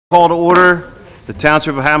Call to order the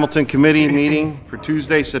Township of Hamilton Committee meeting for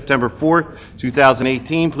Tuesday, September 4th,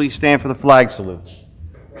 2018. Please stand for the flag salute.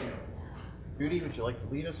 Judy, would you like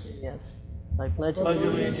to lead us? Yes. I pledge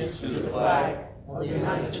allegiance to the flag of the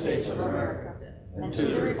United States of America and to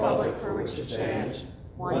the republic for which it stands,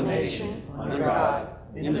 one nation, under God,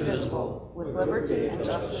 indivisible, with liberty and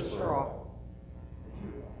justice for all.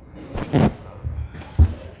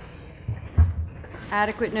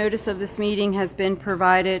 Adequate notice of this meeting has been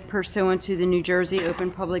provided pursuant to the New Jersey Open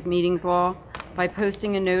Public Meetings Law by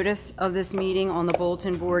posting a notice of this meeting on the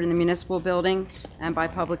bulletin board in the municipal building and by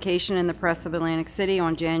publication in the Press of Atlantic City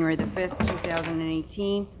on January the 5th,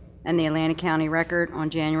 2018, and the Atlantic County Record on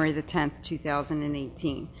January the 10th,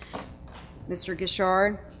 2018. Mr.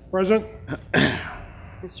 Gishard? Present.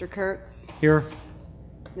 Mr. Kurtz? Here.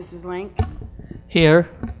 Mrs. Link? Here.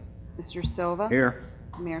 Mr. Silva? Here.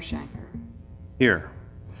 Mayor Schenker? Here.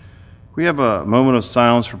 We have a moment of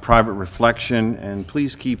silence for private reflection, and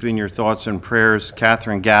please keep in your thoughts and prayers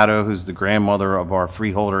Catherine Gatto, who's the grandmother of our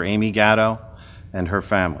freeholder Amy Gatto, and her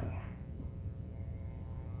family.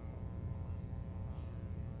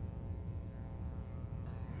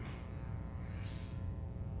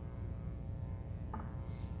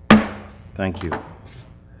 Thank you.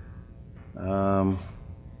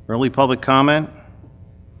 Early public comment?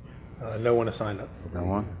 No one has signed up. No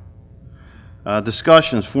one.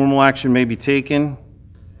 Discussions, formal action may be taken.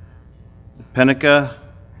 Pennica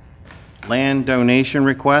land donation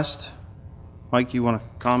request. Mike, you want to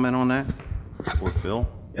comment on that? Or Phil?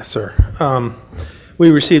 Yes, sir.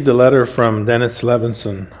 We received a letter from Dennis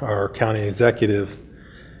Levinson, our county executive,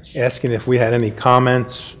 asking if we had any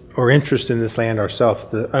comments or interest in this land ourselves.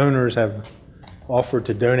 The owners have offered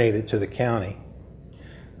to donate it to the county,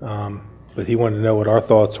 but he wanted to know what our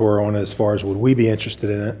thoughts were on it as far as would we be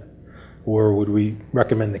interested in it, or would we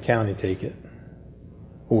recommend the county take it,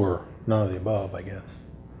 or none of the above, I guess.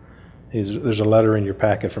 There's a letter in your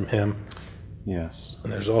packet from him. Yes.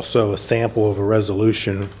 And there's also a sample of a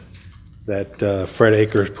resolution that Fred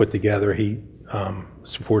Akers put together. He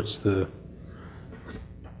supports the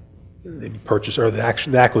purchase or the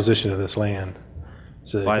acquisition of this land.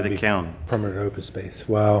 So by the county. Permanent open space.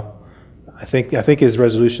 Well, I think his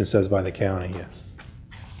resolution says by the county, yes.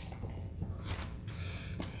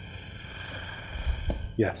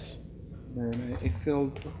 Yes. Hey,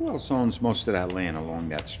 Phil, who else owns most of that land along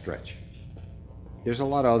that stretch? There's a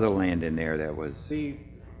lot of other land in there that was... The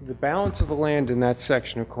balance of the land in that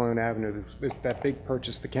section of Cologne Avenue, that big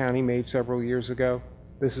purchase the county made several years ago,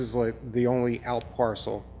 this is like the only out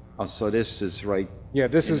parcel. Oh, so this is right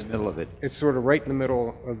this is in the middle of it. It's sort of right in the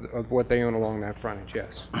middle of what they own along that frontage,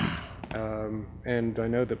 yes. And I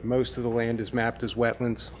know that most of the land is mapped as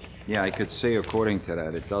wetlands. Yeah, I could say according to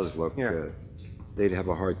that, it does look... Yeah. They'd have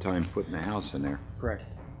a hard time putting a house in there. Correct.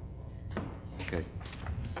 Okay.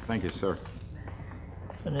 Thank you, sir.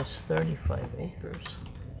 And it's 35 acres.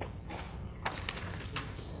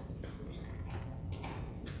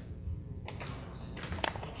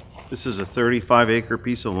 This is a 35-acre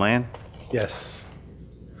piece of land? Yes.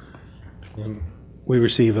 And we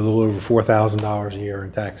receive a little over $4,000 a year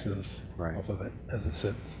in taxes off of it as it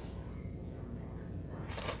sits.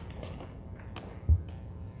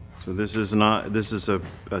 So this is a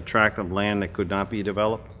tract of land that could not be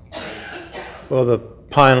developed? Well, the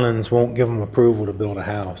Pinelands won't give them approval to build a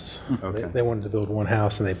house. Okay. They wanted to build one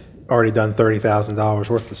house, and they've already done $30,000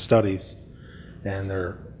 worth of studies, and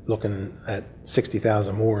they're looking at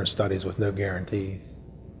 $60,000 more in studies with no guarantees.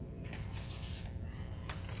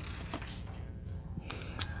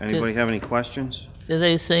 Anybody have any questions? Did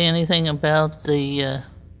they say anything about the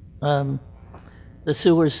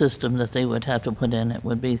sewer system that they would have to put in? It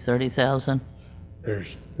would be 30,000?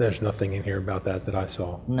 There's nothing in here about that I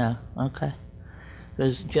saw. No, okay.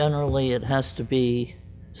 Because generally it has to be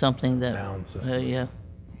something that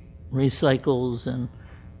recycles, and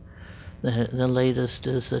the latest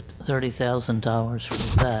is at $30,000 for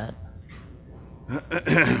that.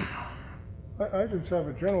 I just have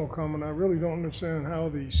a general comment. I really don't understand how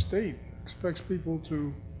the state expects people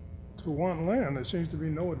to want land. There seems to be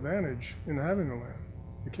no advantage in having the land.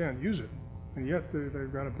 You can't use it, and yet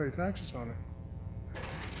they've got to pay taxes on it.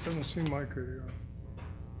 It doesn't seem like a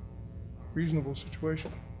reasonable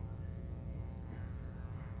situation.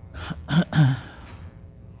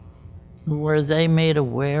 Were they made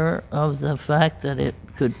aware of the fact that it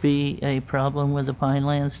could be a problem with the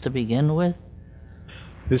Pinelands to begin with?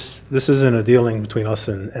 This isn't a dealing between us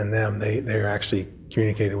and them. They're actually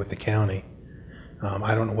communicating with the county.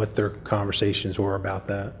 I don't know what their conversations were about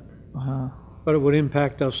that. But it would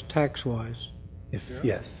impact us tax-wise.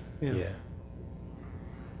 Yes. Yeah.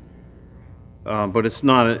 But it's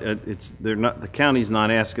not, they're not, the county's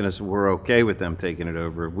not asking us, we're okay with them taking it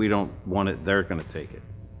over. If we don't want it, they're gonna take it.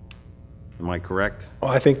 Am I correct?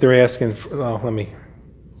 Well, I think they're asking, for, well, let me,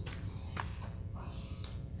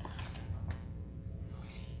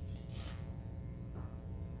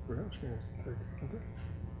 Perhaps, yeah,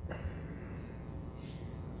 take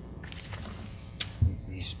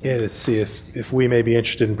it. yeah, to see if we may be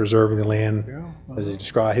interested in preserving the land Yeah. as he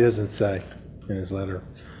described. He doesn't say in his letter.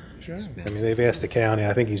 Shame. I mean, they've asked the county,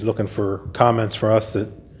 I think he's looking for comments for us that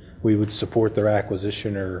we would support their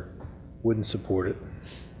acquisition or wouldn't support it.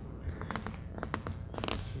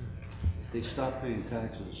 If they stop paying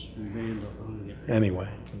taxes, we may end up owning it. Anyway,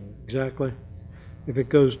 Exactly. If it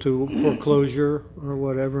goes to foreclosure or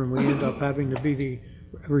whatever, and we end up having to be the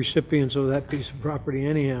recipients of that piece of property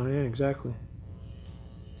anyhow, yeah, exactly.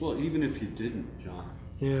 Well, even if you didn't, John,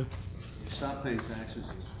 Yeah, if you stop paying taxes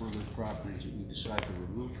as one of those properties that we decide to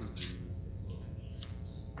remove from the, it's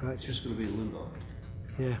gotcha, just gonna be in limbo.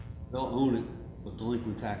 yeah, They'll own it, but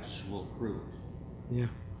delinquent taxes will accrue. yeah.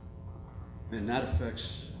 And that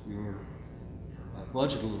affects your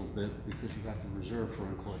budget a little bit because you have to reserve for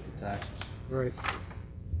uncollected taxes. Right.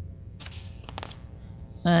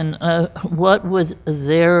 And what would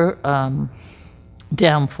their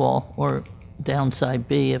downfall or downside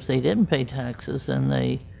be if they didn't pay taxes and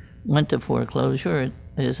they went to foreclosure?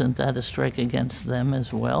 Isn't that a strike against them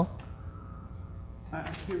as well? I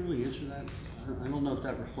can't really answer that. I don't know if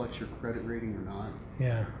that reflects your credit rating or not.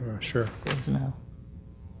 yeah, I'm not sure, No.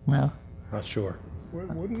 No? not sure.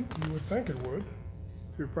 Wouldn't, you would think it would.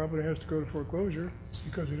 If your property has to go to foreclosure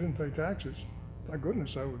because you didn't pay taxes, my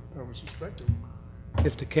goodness, I would suspect it.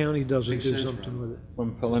 If the county doesn't Makes do sense, something Ron. with it.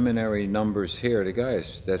 From preliminary numbers here,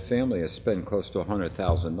 that family has spent close to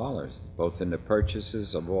 $100,000, both in the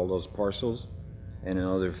purchases of all those parcels and in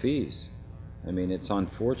other fees. I mean, it's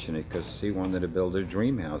unfortunate because he wanted to build a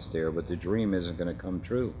dream house there, but the dream isn't going to come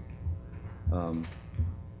true.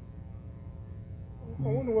 I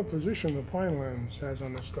wonder what position the Pinelands has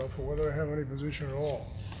on this stuff, or whether they have any position at all.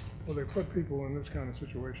 Will they put people in this kind of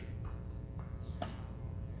situation?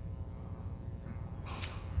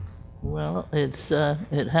 Well, it's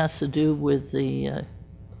it has to do with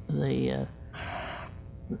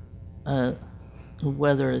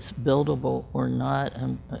whether it's buildable or not,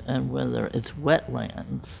 and whether it's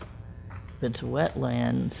wetlands. If it's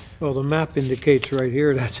wetlands, Well, the map indicates right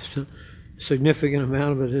here that a significant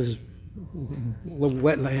amount of it is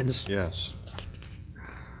wetlands. Yes.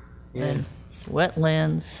 and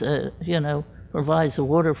wetlands, provides the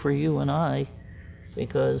water for you and I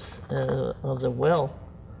because of the well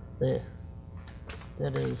that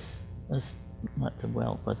is not the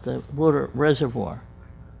well, but the water reservoir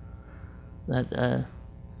that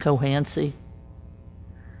Cohansey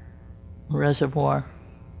Reservoir.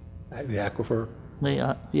 The aquifer,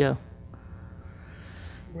 Yeah.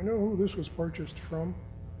 We know who this was purchased from?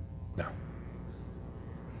 no.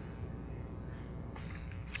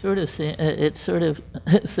 It sort of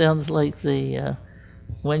sounds like the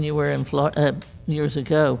when you were in Florida years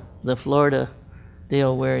ago, the Florida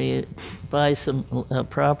deal where you buy some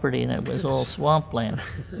property and it was all swampland.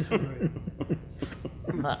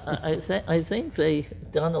 I think they've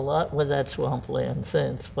done a lot with that swampland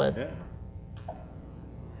since, but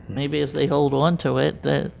maybe if they hold on to it,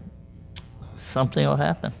 that something will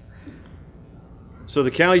happen. So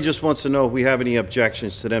the county just wants to know if we have any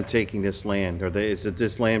objections to them taking this land. Is it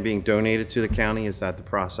this land being donated to the county? Is that the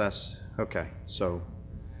process? Okay, so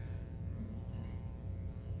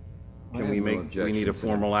can we make, we need a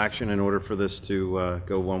formal action in order for this to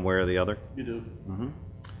go one way or the other? You do.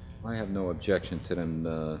 I have no objection to them,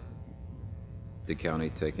 the county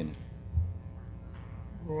taking it.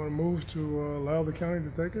 We want to move to allow the county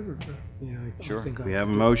to take it, or to? Yeah, I Sure. think We have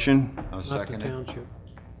a motion. I'll not the second it. township.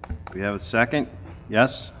 We have a second?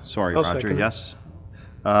 Yes? Sorry, I'll Roger, second it. yes?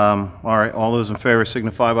 All right, all those in favor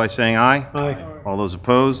signify by saying aye. Aye. All those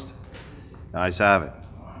opposed? The ayes have it.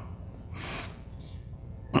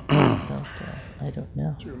 I don't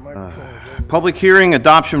know. Your microphone is over. Public hearing,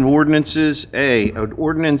 adoption of ordinances. A,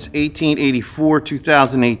 Ordinance 1884,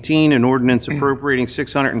 2018, an ordinance appropriating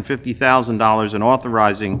 $650,000 and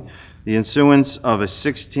authorizing the issuance of a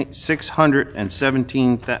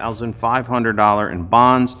 $617,500 in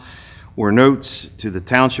bonds or notes to the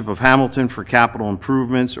Township of Hamilton for capital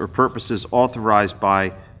improvements or purposes authorized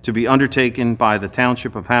by, to be undertaken by the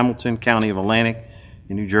Township of Hamilton, County of Atlantic,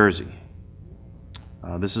 in New Jersey.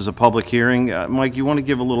 This is a public hearing. Mike, you want to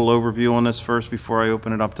give a little overview on this first before I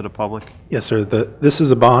open it up to the public? Yes, sir. This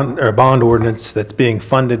is a bond ordinance that's being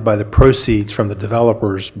funded by the proceeds from the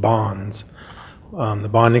developer's bonds the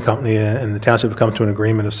bonding company and the township have come to an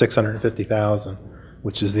agreement of $650,000,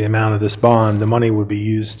 which is the amount of this bond. The money would be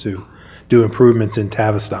used to do improvements in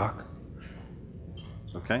Tavistock.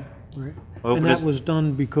 Okay? Right. Open And that this- was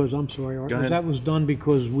done because, I'm sorry, Art, Go ahead. that was done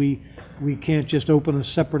because we can't just open a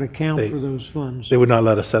separate account They- for those funds? They would not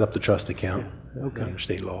let us set up the trust account okay. under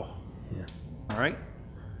state law. All right.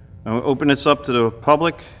 I'll open this up to the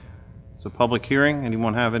public. It's a public hearing.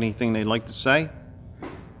 Anyone have anything they'd like to say?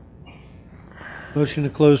 Motion to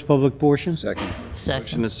close public portion? Second.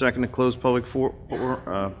 Motion is second to close public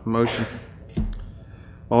motion.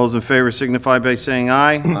 All those in favor signify by saying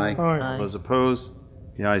aye. Aye. Aye. All those opposed?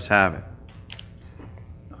 The ayes have it.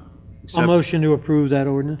 I'll Accept- motion to approve that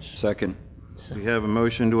ordinance. Second. We have a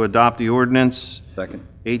motion to adopt the ordinance Second.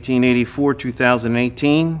 1884,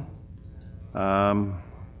 2018.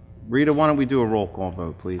 Rita, why don't we do a roll call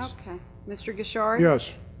vote, please? Okay. Mr. Gishari?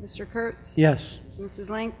 Yes. Mr. Kurtz? Yes. Mrs.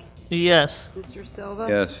 Link? Yes. Mr. Silva?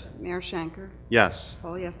 Yes. Mayor Shanker? Yes.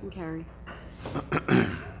 All yes and carried.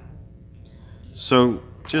 So,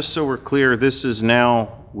 just so we're clear, this is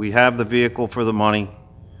now, we have the vehicle for the money.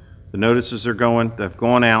 The notices are going, they've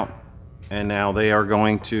gone out, and now they are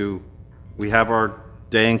going to, we have our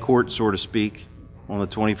day in court, so to speak, on the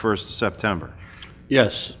 21st of September.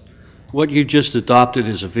 Yes. What you just adopted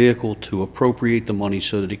is a vehicle to appropriate the money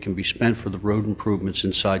so that it can be spent for the road improvements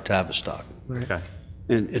inside Tavistock. Okay.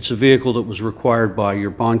 And it's a vehicle that was required by your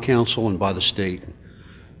bond council and by the state.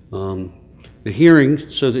 The hearing,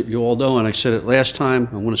 so that you all know, and I said it last time,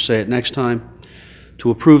 I want to say it next time,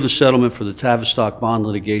 to approve the settlement for the Tavistock bond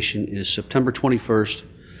litigation is September 21st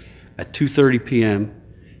at 2:30 p.m.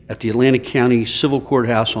 at the Atlantic County Civil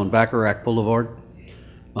Courthouse on Bacharach Boulevard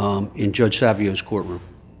in Judge Savio's courtroom.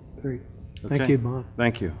 Great. Thank Okay. you, Bob.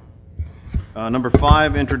 Thank you. Number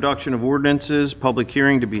 5, introduction of ordinances, public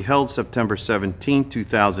hearing to be held September 17,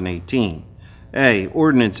 2018. A,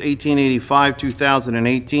 ordinance 1885,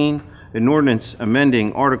 2018, an ordinance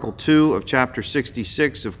amending Article 2 of Chapter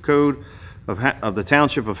 66 of Code of the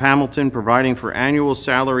Township of Hamilton, providing for annual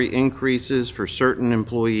salary increases for certain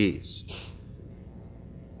employees.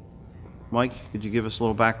 Mike, could you give us a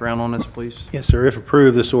little background on this, please? Yes, sir. If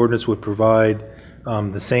approved, this ordinance would provide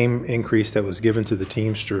the same increase that was given to the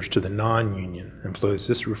Teamsters to the non-union employees.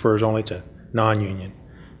 This refers only to non-union.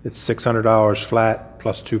 It's $600 flat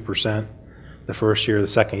plus 2%. The first year, the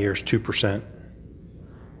second year is 2%.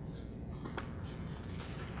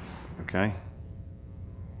 Okay.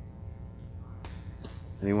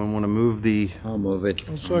 Anyone want to move the I'll move it.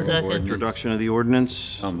 I'll second. introduction of the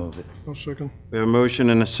ordinance? I'll move it. I'll second. We have a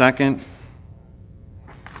motion and a second.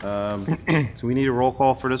 Do we need a roll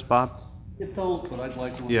call for this, Bob? You don't, but I'd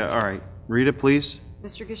like to. Yeah, all right. Read it, please.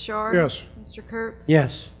 Mr. Gishari? Yes. Mr. Kurtz?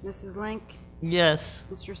 Yes. Mrs. Link? Yes.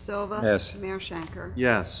 Mr. Silva? Yes. Mayor Shanker?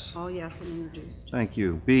 Yes. All yes and introduced. Thank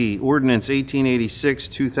you. B, ordinance 1886,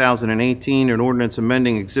 2018, an ordinance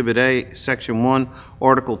amending Exhibit A, Section 1,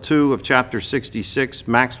 Article 2 of Chapter 66,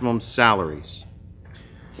 maximum salaries.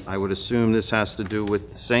 I would assume this has to do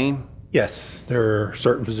with the same? Yes, there are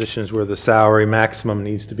certain positions where the salary maximum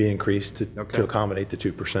needs to be increased to Okay. accommodate the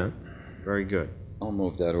 2%. Very good. I'll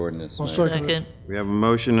move that ordinance. I'll Mayor. second it. Second. We have a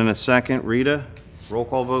motion and a second. Rita, roll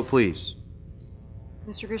call vote, please.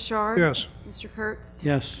 Mr. Gishari? Yes. Mr. Kurtz?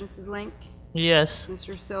 Yes. Mrs. Link? Yes.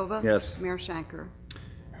 Mr. Silva? Yes. Mayor Shanker?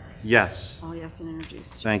 Yes. All yes and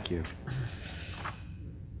introduced. Thank you.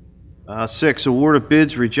 6, award of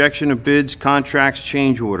bids, rejection of bids, contracts,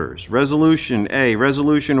 change orders. Resolution A,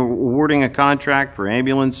 resolution awarding a contract for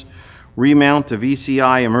ambulance remount of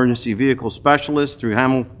ECI emergency vehicle specialist through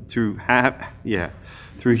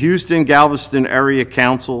Houston Galveston Area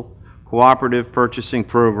Council Cooperative Purchasing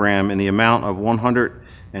Program in the amount of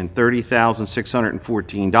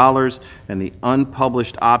 $130,614 and the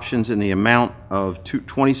unpublished options in the amount of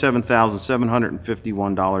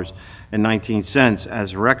 $27,751.19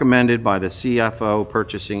 as recommended by the CFO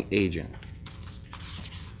purchasing agent.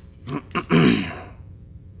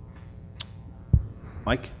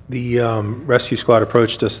 Mike? The rescue squad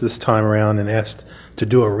approached us this time around and asked to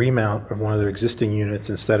do a remount of one of their existing units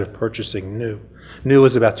instead of purchasing new. New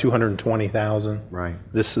was about $220,000. Right.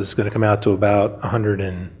 This is going to come out to about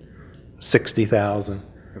 $160,000.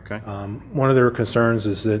 Okay. One of their concerns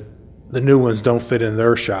is that the new ones don't fit in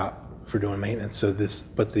their shop for doing maintenance,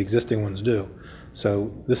 but the existing ones do.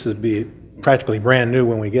 So this would be practically brand new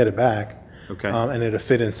when we get it back. Okay. And it'll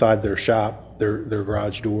fit inside their shop, their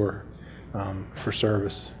garage door for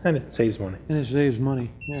service, and it saves money. And it saves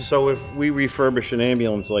money. Yeah. So if we refurbish an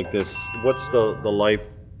ambulance like this, what's the life,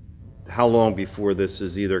 how long before this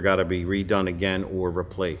has either got to be redone again or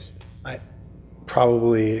replaced?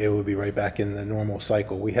 Probably it would be right back in the normal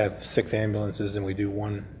cycle. We have 6 ambulances and we do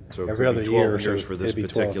one So it every could other be 12 year. years so for this it'd be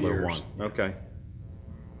 12 particular years. one. Okay.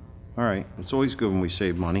 All right. It's always good when we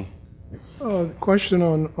save money. Question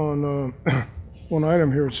on one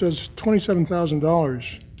item here. It says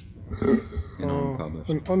 $27,000 In unpublished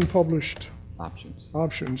in unpublished options.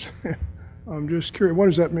 options. I'm just curious, what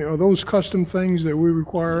does that mean? Are those custom things that we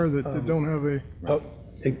require that don't have a,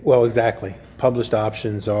 Well, exactly. Published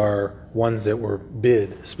options are ones that were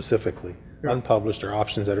bid specifically. Unpublished are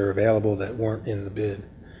options that are available that weren't in the bid.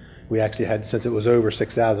 We actually had, since it was over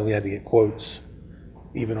 6,000, we had to get quotes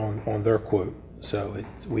even on their quote. So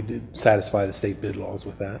we did satisfy the state bid laws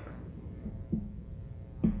with that.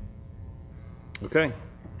 Okay.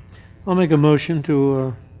 I'll make a motion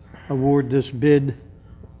to award this bid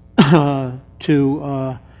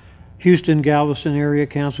to Houston Galveston Area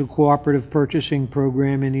Council Cooperative Purchasing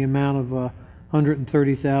Program in the amount of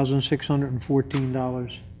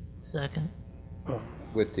 $130,614. Second.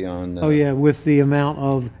 With the on. Oh, yeah, with the amount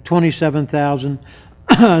of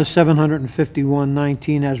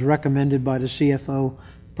 $27,751.19 as recommended by the CFO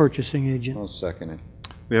purchasing agent. I'll second it.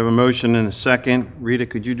 We have a motion and a second. Rita,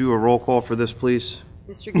 could you do a roll call for this, please?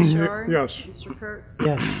 Mr. Gishar? Yes. Mr. Kurtz?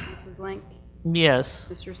 Yes. Mrs. Link? Yes.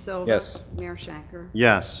 Mr. Silva? Yes. Mayor Shanker?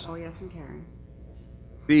 Yes. All yes and carried.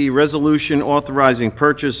 B, resolution authorizing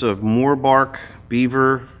purchase of Moorbark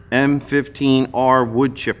Beaver M15R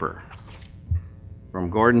wood chipper from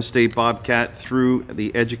Garden State Bobcat through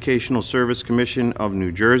the Educational Service Commission of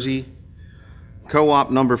New Jersey. Co-op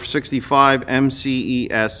number 65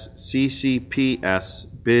 MCES CCPS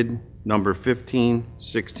bid number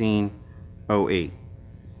 151608.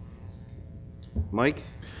 Mike?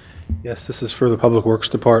 Yes, this is for the Public Works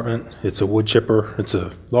Department. It's a wood chipper. It's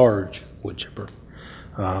a large wood chipper.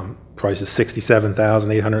 Price is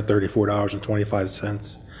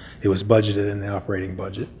 $67,834.25. It was budgeted in the operating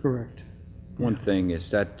budget. Correct. One thing, is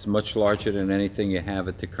that much larger than anything you have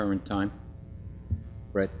at the current time?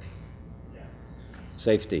 Brett?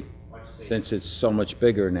 Safety. Since it's so much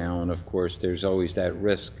bigger now, and of course, there's always that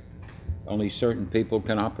risk. Only certain people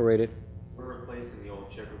can operate it? We're replacing the old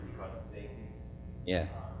chipper because of safety. Yeah.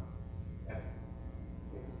 That's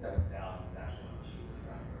 67,000 is actually on the cheaper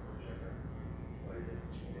side for a chipper. But it is.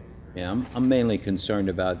 Yeah, I'm mainly concerned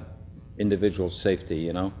about individual safety,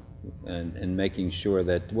 you know, and making sure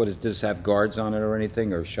that, does this have guards on it or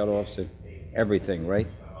anything, or shut-offs, everything, right?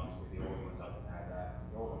 The old one doesn't have that.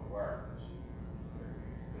 The old one works. It's just, I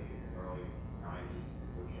think it's an early 90s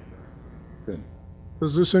wood chipper. Good.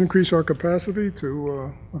 does this increase our capacity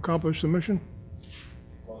to accomplish the mission?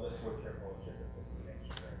 Well, this wood chipper will chip it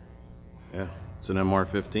 15 inches. Yeah, it's an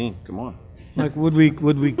MR15. Come on. Like, would we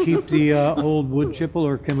keep the old wood chipper,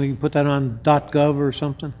 or can we put that on .gov or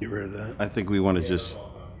something? Get rid of that. I think we want to just,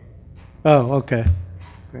 Oh, okay.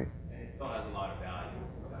 Great. And it still has a lot of value,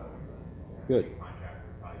 so Good. the contractor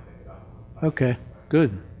would probably pick it up. Okay,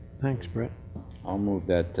 good. Thanks, Brett. I'll move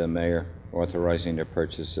that, Mayor, authorizing the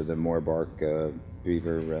purchase of the Moorbark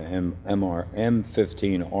Beaver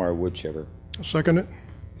M15R wood chipper. I'll second it.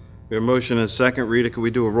 we have a motion and a second. Rita, could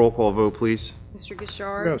we do a roll call vote, please? Mr.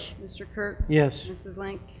 Gishar? Yes. Mr. Kurtz? Yes. Mrs.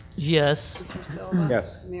 Link? Yes. Mr. Silva?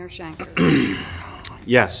 Yes. Mayor Shanker?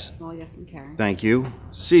 Yes. All yes and carried. Thank you.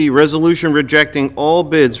 C, resolution rejecting all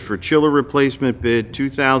bids for chiller replacement bid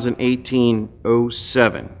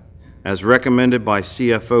 2018-07 as recommended by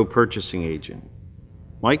CFO purchasing agent.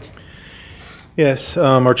 Mike? Yes,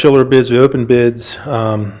 our chiller bids, we opened bids,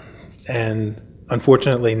 and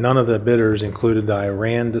unfortunately, none of the bidders included the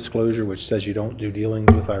Iran disclosure, which says you don't do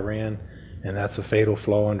dealings with Iran, and that's a fatal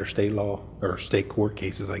flaw under state law, or state court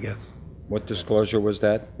cases, I guess. What disclosure was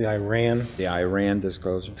that? The Iran The Iran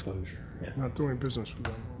disclosure? disclosure, yeah. Not doing business with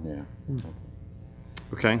them. Yeah.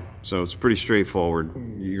 Okay, so it's pretty straightforward.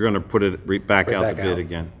 You're going to put it back Put it out back the bid out.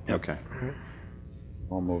 again? Okay.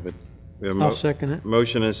 I'll move it. We have a I'll second it.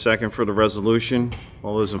 motion and a second for the resolution.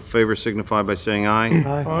 All those in favor signify by saying aye.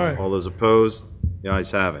 Aye. Aye. All those opposed? The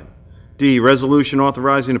ayes have it. D, resolution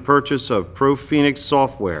authorizing the purchase of Pro Phoenix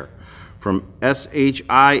software from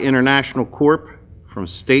SHI International Corp. from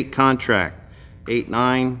state contract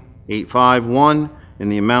 89851 in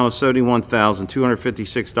the amount of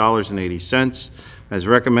 $71,256.80 as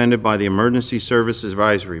recommended by the Emergency Services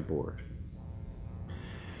Advisory Board.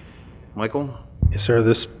 Michael? Yes, sir,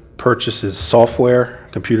 this purchases software,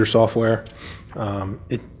 computer software.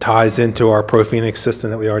 It ties into our Pro Phoenix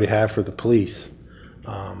system that we already have for the police,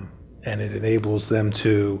 and it enables them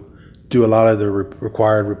to do a lot of the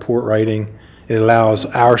required report writing. It allows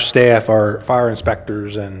our staff, our fire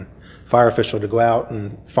inspectors and fire official to go out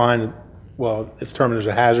and find, well, if determined there's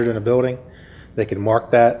a hazard in a building, they can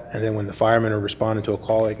mark that, and then when the firemen are responding to a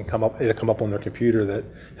call, it'll come up on their computer that,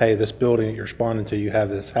 hey, this building that you're responding to, you have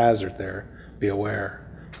this hazard there, be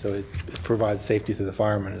aware. So it provides safety to the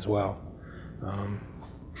firemen as well.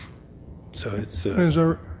 So it's...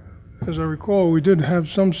 As I recall, we did have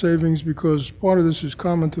some savings because part of this is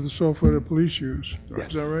common to the software that police use. Yes.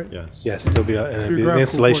 Is that right? Yes. Yes, there'll be the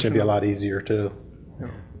installation will be a lot easier too.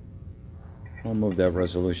 I'll move that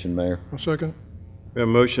resolution, Mayor. A second? We have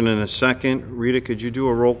a motion and a second. Rita, could you do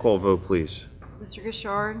a roll call vote, please? Mr.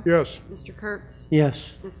 Gishard? Yes. Mr. Kurtz?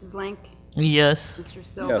 Yes. Mrs. Link? Yes. Mr.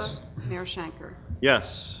 Silva? Yes. Mayor Shanker?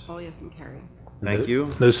 Yes. All yes and carried. Thank you.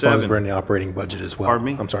 Those funds 7. were in the operating budget as well. Pardon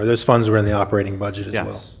me? I'm sorry, those funds were in the operating budget as well.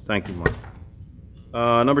 Yes. Thank you,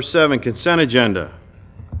 Mark. Number 7, consent agenda.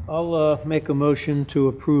 I'll make a motion to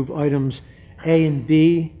approve items A and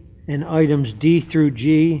B and items D through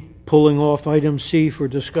G, pulling off item C for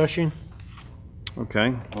discussion.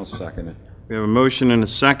 Okay. I'll second it. We have a motion and a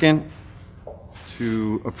second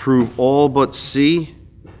to approve all but C.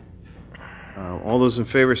 All those in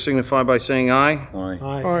favor signify by saying aye. Aye.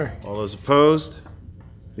 Aye. All those opposed?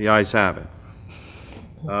 The ayes have it.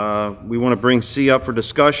 We want to bring C up for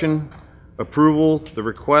discussion. Approve the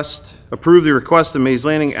request of Mays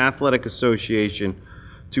Landing Athletic Association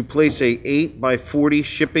to place a 8x40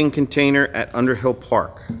 shipping container at Underhill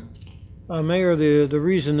Park. Mayor, the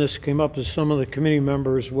reason this came up is some of the committee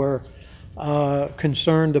members were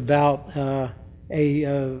concerned about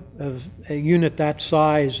a unit that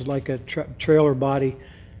size, like a trailer body,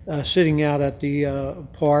 sitting out at the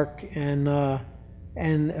park and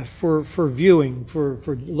for viewing, for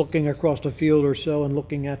looking across the field or so and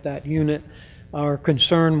looking at that unit. Our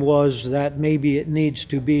concern was that maybe it needs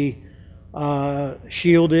to be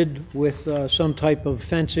shielded with some type of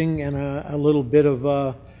fencing and a little bit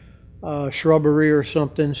of shrubbery or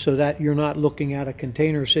something, so that you're not looking at a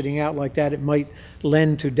container sitting out like that. It might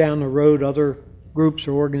lend to down the road other groups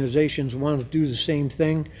or organizations want to do the same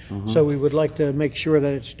thing. So we would like to make sure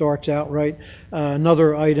that it starts out right.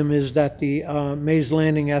 Another item is that the Mays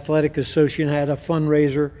Landing Athletic Association had a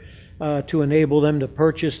fundraiser to enable them to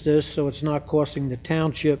purchase this, so it's not costing the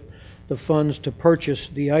township the funds to purchase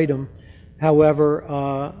the item. However,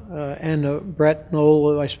 Brett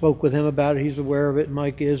Knoll, I spoke with him about it, he's aware of it,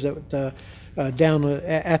 Mike is, that down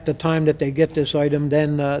at the time that they get this item,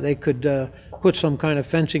 then they could put some kind of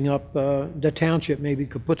fencing up, the township maybe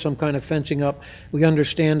could put some kind of fencing up. We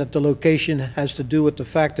understand that the location has to do with the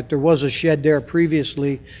fact that there was a shed there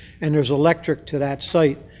previously and there's electric to that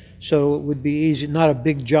site. So it would be easy, not a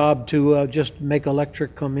big job to just make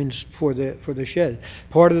electric come in for the shed.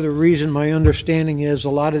 Part of the reason, my understanding is,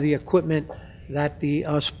 a lot of the equipment that the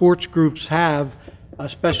sports groups have,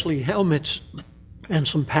 especially helmets and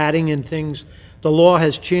some padding and things, the law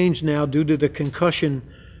has changed now due to the concussion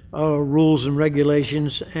rules and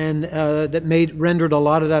regulations, and that rendered a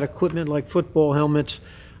lot of that equipment, like football helmets,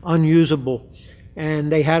 unusable.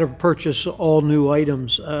 And they had to purchase all new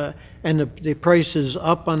items. And the price is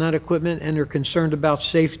up on that equipment, and they're concerned about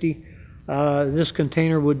safety. This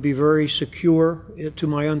container would be very secure, to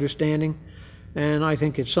my understanding, and I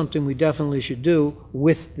think it's something we definitely should do,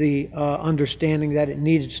 with the understanding that it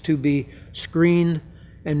needs to be screened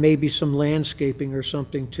and maybe some landscaping or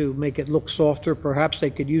something to make it look softer. Perhaps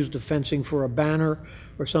they could use the fencing for a banner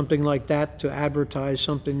or something like that to advertise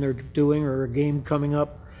something they're doing or a game coming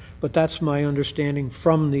up. But that's my understanding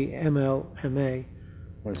from the MLMA.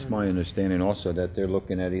 Well, it's my understanding also that they're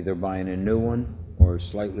looking at either buying a new one or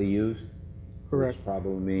slightly used. Correct. Which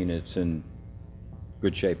probably mean it's in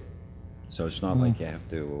good shape. So it's not like you have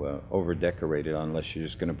to over-decorate it unless you're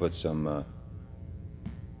just going to put some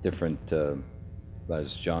different,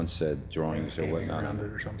 as John said, drawings or whatnot on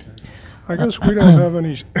it. I guess we don't have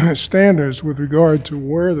any standards with regard to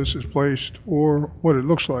where this is placed or what it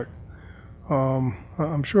looks like.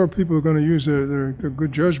 I'm sure people are going to use their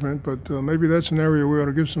good judgment, but maybe that's an area we ought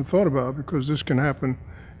to give some thought about, because this can happen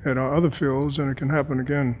at our other fields and it can happen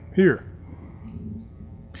again here.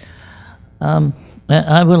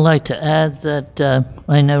 I would like to add that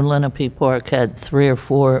I know Lenape Park had 3 or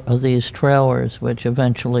 4 of these trailers, which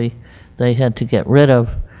eventually they had to get rid of.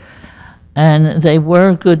 And they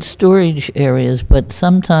were good storage areas, but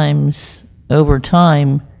sometimes over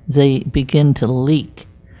time they begin to leak.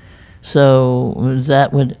 So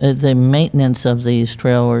that would, the maintenance of these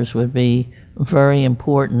trailers would be very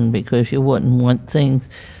important, because you wouldn't want them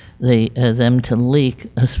to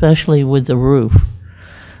leak, especially with the roof.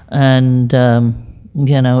 And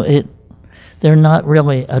you know, they're not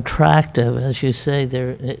really attractive, as you say.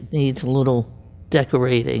 It needs a little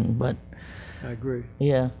decorating, but I agree.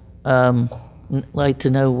 yeah. like to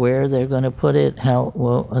know where they're going to put it, how it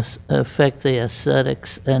will affect the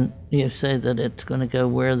aesthetics, and you say that it's going to go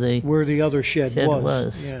where the other shed Shed was.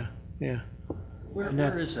 was. Yeah, yeah. Where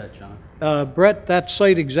is that, John? Brett, that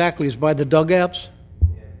site exactly is by the dugouts?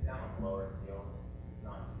 Yeah, it's down on the lower field. It's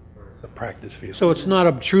not first. The practice field. So it's not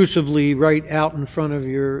obtrusively right out in front of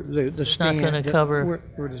the not stand? gonna cover-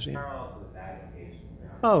 Where does he? Parallel to the bag locations now.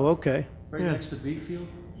 Oh, okay. Right Yeah. next to B field?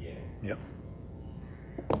 Yep.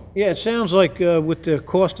 Yeah, it sounds like with the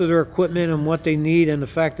cost of their equipment and what they need and the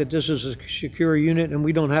fact that this is a secure unit and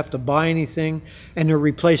we don't have to buy anything and they're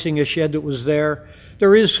replacing a shed that was there,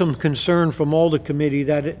 there is some concern from all the committee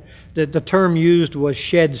that that the term used was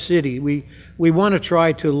shed city. We want to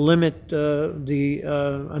try to limit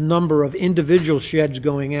a number of individual sheds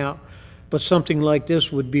going out, but something like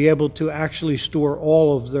this would be able to actually store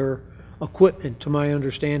all of their equipment, to my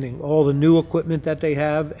understanding, all the new equipment that they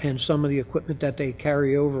have and some of the equipment that they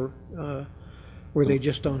carry over where they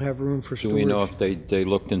just don't have room for Do storage. we know if they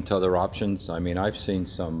looked into other options? I mean, I've seen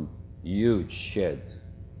some huge sheds.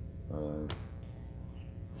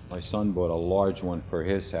 My son bought a large one for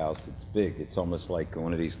his house. It's big. It's almost like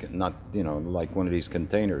one of these, not, like one of these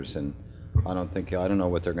containers. And I don't know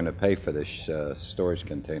what they're going to pay for this storage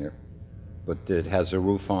container. But it has a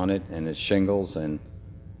roof on it and it's shingles, and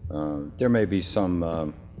there may be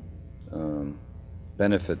some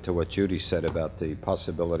benefit to what Judy said about the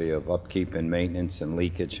possibility of upkeep and maintenance and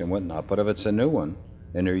leakage and whatnot. But if it's a new one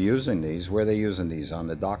and they're using these, where are they using these? On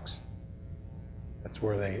the docks? That's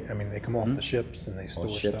where they come off the ships and they store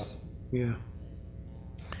ships? stuff. Yeah.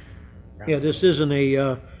 Yeah, this isn't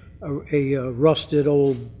a rusted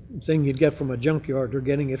old thing you'd get from a junkyard. They're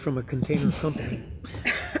getting it from a container company.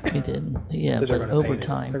 We did, yeah, So they're but gonna over paint it.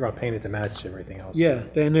 time. They're going to paint it to match everything else. Yeah,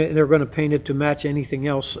 and they're going to paint it to match anything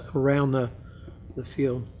else around the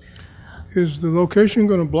field. Is the location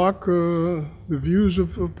going to block the views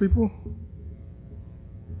of people?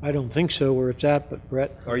 I don't think so where it's at, but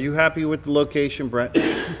Brett? Are you happy with the location, Brett? I'm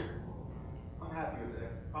happy with it.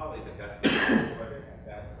 It's probably the best project at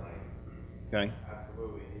that site. Okay.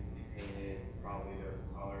 Absolutely, it needs to be painted, probably their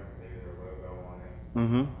colors, maybe their logo on it.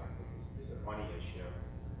 Mm-hmm. It's a money issue.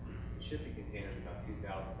 The shipping container is about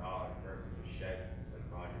 $2,000 versus a shed, like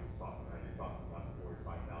Roger was talking about. You're talking about $4,000 to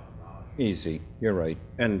 $5,000. Easy. You're right.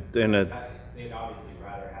 And They'd obviously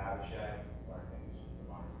rather have a shed, but I think it's just the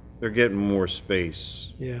money. they're getting more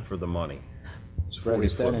space Yeah. for the money. It's Brett, 40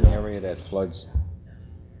 is that foot. an area that floods?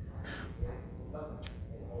 It doesn't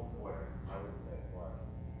hold water, I would say, but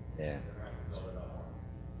Yeah. they're going to have to build it up more.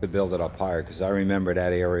 To build it up higher, because I remember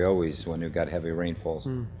that area always when you got heavy rainfalls.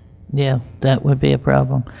 Yeah, that would be a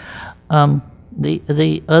problem.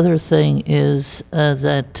 The other thing is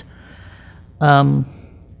that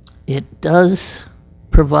it does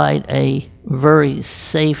provide a very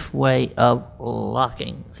safe way of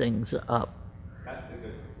locking things up. That's the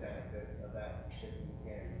good benefit of that shipping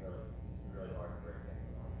container. It's really hard to break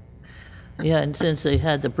in. Yeah, and since they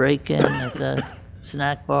had the break-in at the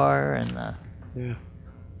snack bar and Yeah.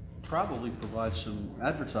 Probably provide some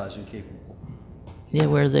advertising capable. yeah,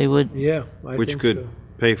 where they would Yeah, I Which think could so.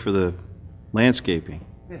 pay for the landscaping.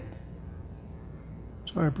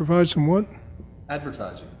 So I provide some what?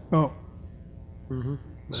 Advertising. Oh,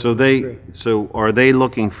 So are they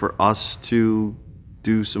looking for us to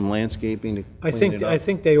do some landscaping to I clean it up?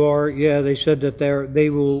 think they are. Yeah, they said that they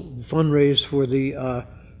will fundraise for the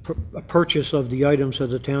purchase of the items, so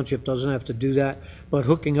the township doesn't have to do that. But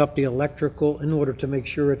hooking up the electrical in order to make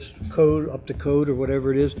sure it's up to code or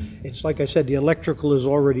whatever it is. It's like I said, the electrical is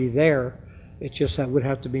already there. It just would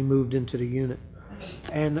have to be moved into the unit,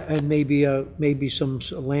 and maybe some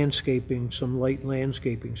landscaping, some light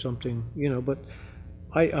landscaping, something, But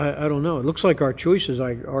I don't know. It looks like our choices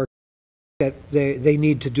are that they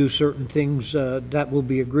need to do certain things that will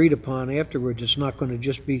be agreed upon afterwards. It's not going to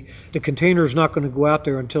just be, the container is not going to go out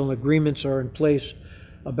there until agreements are in place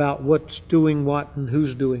about what's doing what and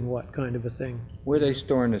who's doing what, kind of a thing. Where are they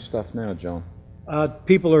storing this stuff now, Joan?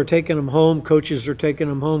 People are taking them home, coaches are taking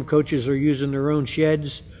them home, coaches are using their own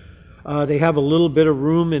sheds. They have a little bit of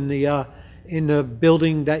room in the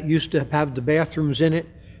building that used to have the bathrooms in it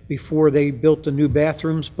before they built the new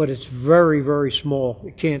bathrooms, but it's very, very small.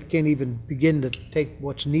 It can't even begin to take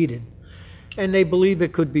what's needed. And they believe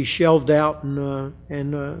it could be shelved out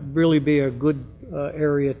and really be a good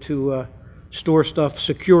area to store stuff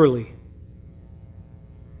securely.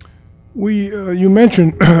 you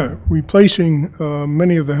mentioned replacing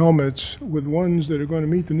many of the helmets with ones that are going to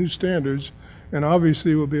meet the new standards, and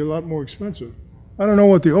obviously will be a lot more expensive. I don't know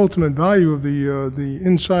what the ultimate value of the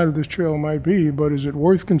inside of this trail might be, but is it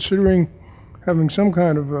worth considering having some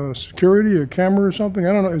kind of security, a camera or something.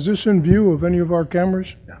 I don't know, is this in view of any of our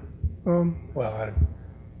cameras? Well, I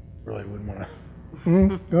really wouldn't want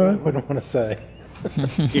to, Go ahead. wouldn't want to say.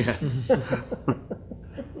 Yeah.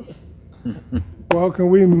 Well, can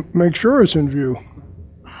we make sure it's in view?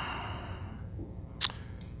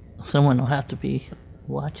 Someone will have to be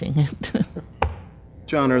watching it.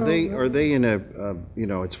 John, are they in a, you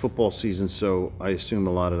know, it's football season, so I assume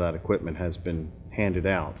a lot of that equipment has been handed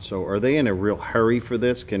out. So are they in a real hurry for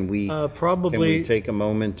this? Can we Probably. take a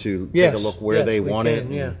moment to take Yes, a look where yes, they we want it?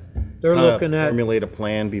 can, yeah. and They're kinda looking at. formulate a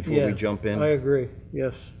plan before Yeah, we jump in? I agree,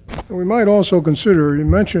 yes. And we might also consider, you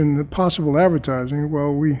mentioned possible advertising.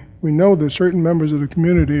 Well, we know that certain members of the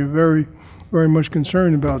community are very, very much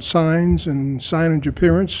concerned about signs and signage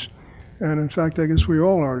appearance. And in fact, I guess we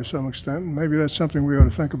all are to some extent. And maybe that's something we ought to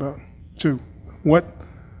think about too.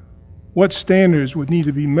 What standards would need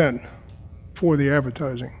to be met for the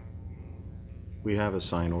advertising? We have a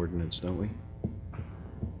sign ordinance, don't we?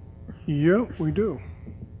 Yeah, we do.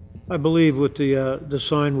 I believe what the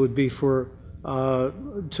sign would be for,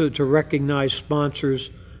 to recognize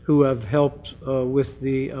sponsors who have helped with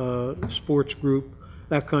the sports group,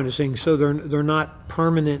 that kind of thing. So they're not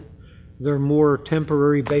permanent, they're more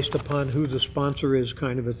temporary based upon who the sponsor is,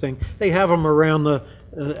 kind of a thing. They have them around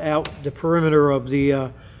the perimeter of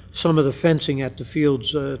the some of the fencing at the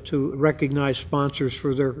fields to recognize sponsors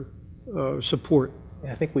for their support.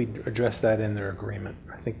 Yeah, I think we addressed that in their agreement.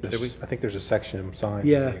 I think there's a section of signs.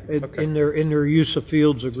 Yeah, Okay. in their use of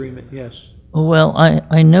fields agreement, yes. Well,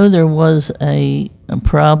 I know there was a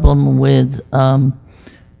problem with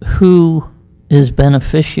who is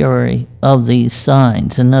beneficiary of these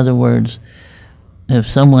signs. In other words, if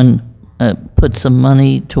someone puts some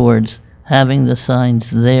money towards having the signs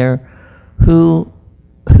there, who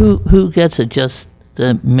gets it? Just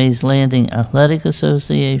the Mays Landing Athletic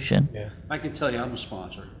Association? Yeah. I can tell you, I'm a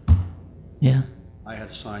sponsor. Yeah. I had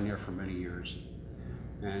a sign there for many years,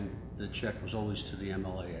 and the check was always to the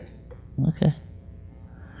MLAA. Okay.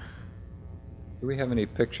 Do we have any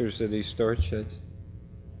pictures of these storage sheds?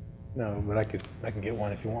 No, but I can get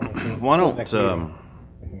one if you want one. Why don't, Next meeting,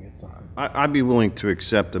 I can get something. I'd be willing to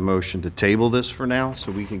accept a motion to table this for now,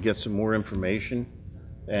 so we can get some more information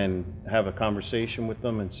and have a conversation with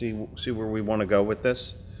them and see where we want to go with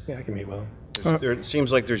this. Yeah, I can meet with them. It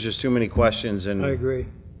seems like there's just too many questions, I and agree.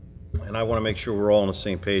 I want to make sure we're all on the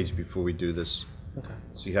same page before we do this. Okay.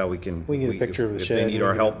 See how we can. We can get a picture of the If shed. they need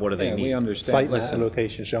our help, what do they Yeah, we need? understand. Site map, Listen,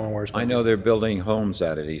 location showing where it's I going. know they're building homes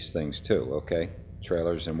out of these things too, okay?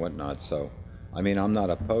 Trailers and whatnot, so, I mean, I'm not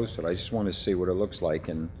opposed to it. I just want to see what it looks like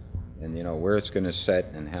and you know, where it's going to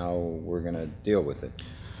set and how we're going to deal with it.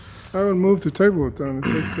 I would move to table it then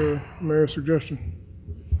and take Mayor's suggestion.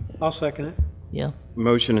 I'll second it. Yeah.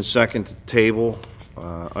 Motion and second to table,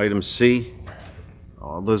 item C.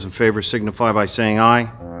 All those in favor signify by saying aye.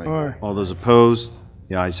 Aye. All those opposed,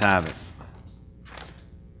 the ayes have it.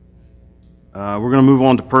 We're going to move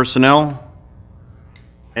on to personnel.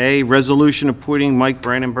 A, resolution appointing Mike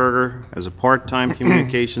Brandenberger as a part-time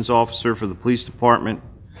communications officer for the police department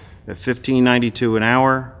at $15.92 an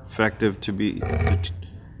hour, effective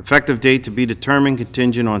date to be determined,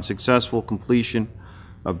 contingent on successful completion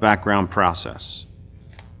of background process.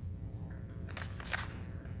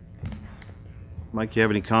 Mike, you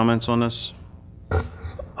have any comments on this?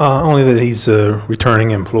 Only that he's a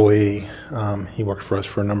returning employee. He worked for us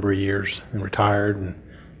for a number of years and retired and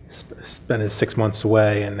spent his 6 months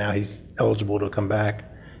away, and now he's eligible to come back,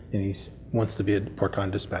 and he wants to be a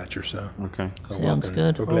part-time dispatcher, so. Okay. Sounds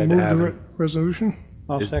good. We're I'll glad to move have the him. resolution.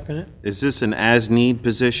 I'll second it. Is this an as-need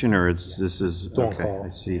position, or this is? on Okay, call. I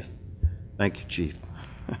see. Thank you, Chief.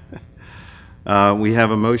 We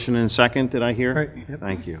have a motion and a second, did I hear? Right, yep.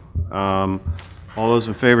 Thank you. All those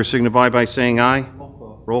in favor signify by saying aye.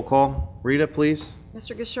 Roll call. Rita, please.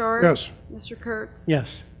 Mr. Gishard? Yes. Mr. Kurtz?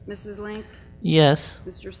 Yes. Mrs. Link? Yes.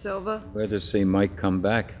 Mr. Silva? Glad to see Mike come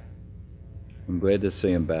back. I'm glad to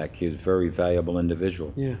see him back. He's a very valuable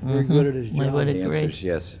individual. Yeah, very good at his I job. would The answer agree. is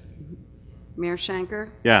yes. Mayor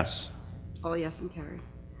Shanker? Yes. All yes and carried.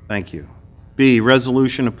 Thank you. B,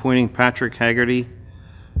 resolution appointing Patrick Haggerty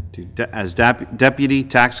as deputy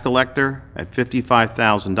tax collector at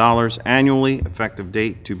 $55,000 annually, effective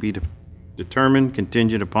date to be determined,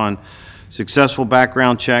 contingent upon successful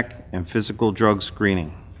background check and physical drug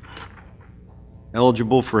screening.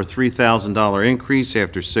 Eligible for a $3,000 increase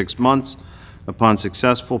after 6 months upon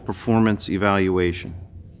successful performance evaluation.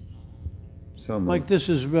 So Like moved. this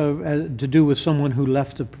is to do with someone who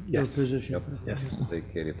left the Yes. position. Yep. Yes.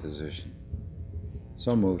 Vacated position.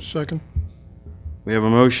 So moved. Second. We have a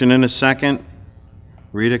motion and a second.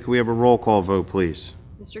 Rita, can we have a roll call vote, please?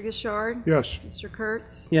 Mr. Gishard? Yes. Mr.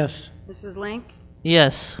 Kurtz? Yes. Mrs. Link?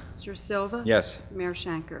 Yes. Mr. Silva? Yes. Mayor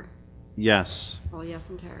Shanker? Yes. All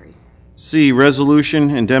yes and carried. C,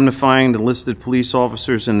 resolution indemnifying the listed police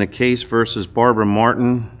officers in the case versus Barbara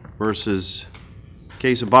Martin versus,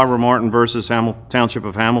 case of Barbara Martin versus Township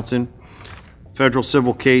of Hamilton. Federal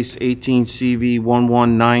civil case 18 CV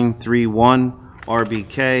 11931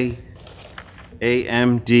 RBK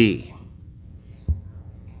AMD.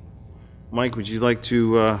 Mike, would you like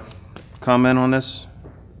to comment on this?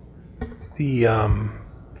 There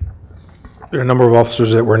are a number of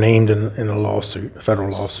officers that were named in a lawsuit, a federal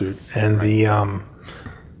lawsuit, and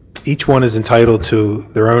each one is entitled to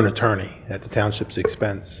their own attorney at the township's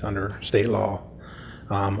expense under state law,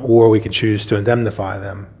 or we can choose to indemnify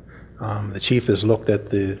them. The chief has looked at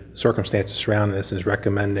the circumstances surrounding this and is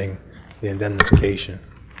recommending the indemnification.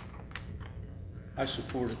 I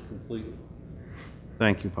support it completely.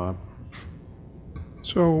 Thank you, Bob.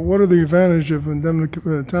 So what are the advantages of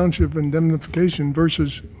township indemnification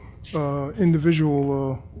versus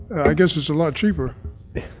individual? I guess it's a lot cheaper.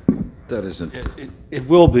 That isn't. It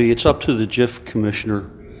will be. It's up to the JIF commissioner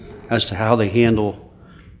as to how they handle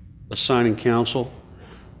assigning counsel.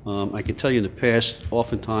 I can tell you in the past,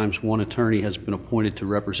 oftentimes one attorney has been appointed to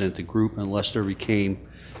represent the group unless there became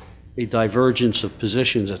a divergence of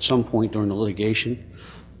positions at some point during the litigation.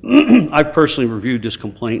 I've personally reviewed this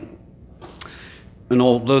complaint, and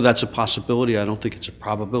although that's a possibility, I don't think it's a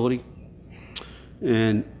probability.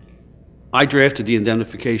 And I drafted the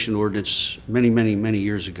indemnification ordinance many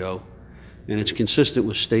years ago, and it's consistent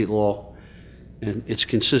with state law, and it's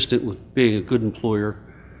consistent with being a good employer,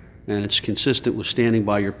 and it's consistent with standing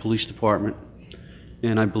by your police department,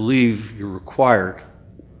 and I believe you're required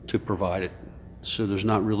to provide it. So there's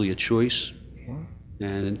not really a choice,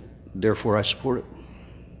 and therefore I support it.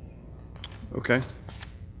 Okay.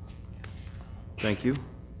 Thank you.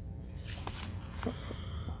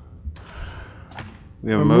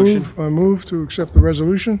 We have a motion. I move to accept the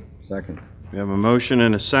resolution. Second. We have a motion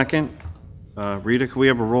and a second. Rita, can we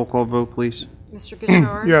have a roll call vote, please? Mr.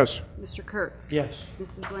 Gishard? Yes. Mr. Kurtz? Yes.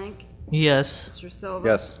 Mrs. Link? Yes. Mr. Silva?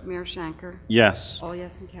 Yes. Mayor Shanker? Yes. All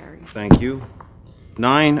yes and carried. Thank you.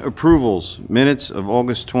 9, approvals. Minutes of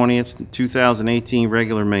August 20th, 2018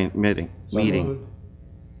 regular meeting.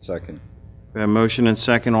 Second. We have a motion and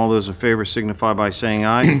second. All those in favor signify by saying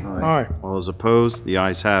aye. Aye. All those opposed, the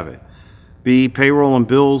ayes have it. B, payroll and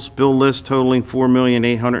bills. Bill list totaling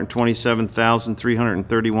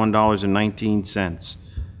 $4,827,331.19.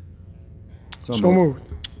 So moved.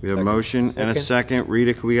 We have a motion and a second.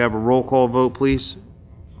 Rita, can we have a roll call vote, please?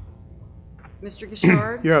 Mr.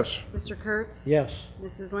 Gishard? Yes. Mr. Kurtz? Yes.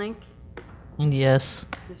 Mrs. Link? Yes.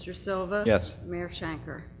 Mr. Silva? Yes. Mayor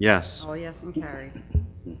Shanker? Yes. All yes and carried.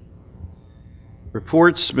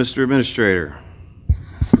 Reports, Mr. Administrator.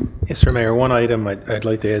 Yes, sir, Mayor. One item I'd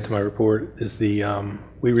like to add to my report is we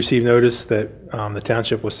received notice that the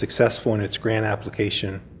township was successful in its grant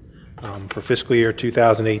application for fiscal year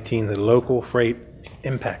 2018, the Local Freight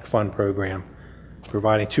Impact Fund Program,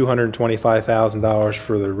 providing $225,000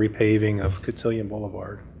 for the repaving of Cotillion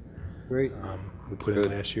Boulevard. Great. We put it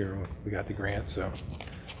in last year when we got the grant, so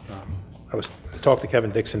I talked to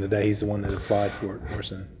Kevin Dixon today. He's the one that applied for it for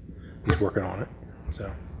us, and he's working on it.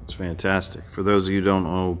 So It's fantastic. For those of you who don't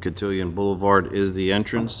know, Cotillion Boulevard is the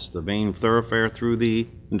entrance, the main thoroughfare through the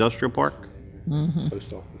industrial park.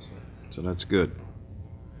 post office. So that's good.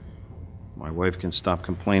 My wife can stop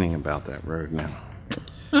complaining about that road now.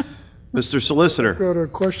 Mr. Solicitor. Got a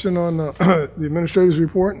question on the administrator's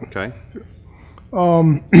report. Okay.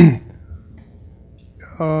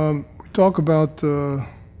 We talk about,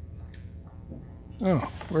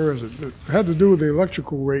 where is it? It had to do with the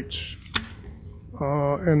electrical rates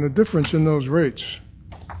and the difference in those rates.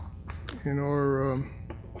 In our,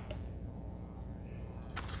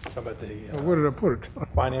 How about the where did I put it?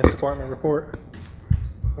 Finance Department report?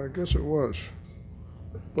 I guess it was.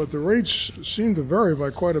 But the rates seem to vary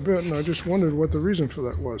by quite a bit, and I just wondered what the reason for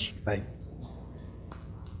that was. I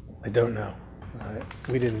don't know.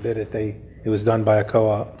 We didn't bid it. It was done by a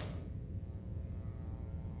co-op.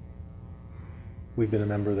 We've been a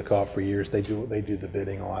member of the co-op for years. They do the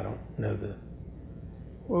bidding. I don't know the.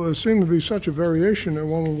 Well, there seemed to be such a variation that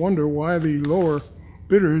one would wonder why the lower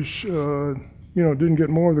bidders, didn't get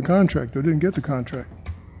more of the contract or didn't get the contract.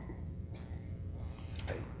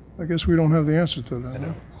 I guess we don't have the answer to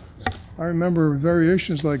that. I remember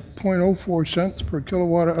variations like 0.04 cents per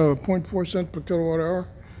kilowatt, 0.4 cents per kilowatt hour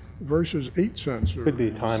versus 8 cents. Could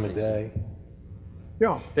be time of day.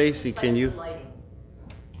 Yeah, Stacy, can you?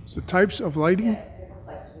 it's the types of lighting. Yeah, different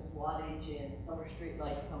types with wattage, and some are street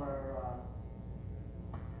lights, some are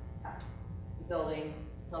building,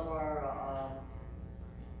 some are,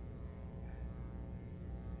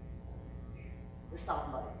 the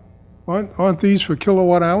stoplights. Aren't these for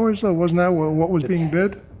kilowatt hours, though? Wasn't that what was being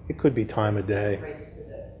bid? It could be time of day.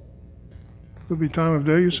 Could be time of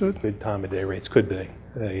day, you said? Good time of day rates could be.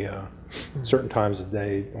 They, certain times of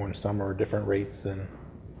day during the summer are different rates than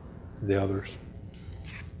the others.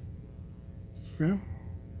 Yeah.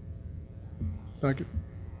 Thank you.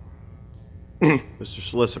 Mr.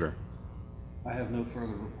 Solicitor. I have no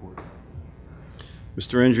further report.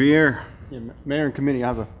 Mr. Engineer. Yeah, Mayor and Committee,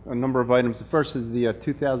 I have a number of items. The first is the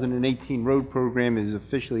 2018 road program is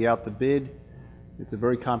officially out to bid. It's a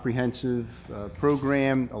very comprehensive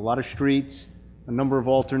program, a lot of streets, a number of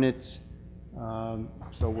alternates.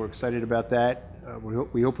 So we're excited about that.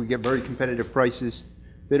 We hope we get very competitive prices.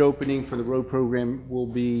 Bid opening for the road program will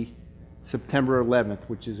be September 11th,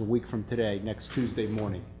 which is a week from today, next Tuesday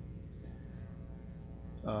morning.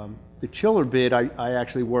 The chiller bid, I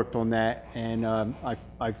actually worked on that, and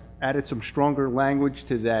I've added some stronger language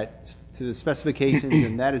to the specifications,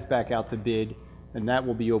 and that is back out to bid, and that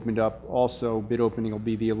will be opened up also. Bid opening will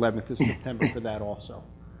be the 11th of September for that also.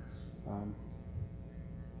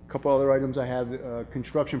 A couple other items I have,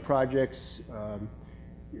 construction projects.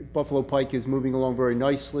 Buffalo Pike is moving along very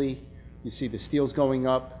nicely. You see the steel's going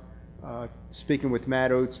up. Speaking with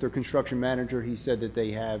Matt Oates, their construction manager, he said that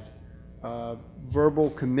they have verbal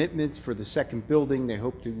commitments for the second building. They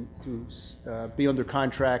hope to be under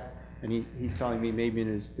contract, and he's telling me maybe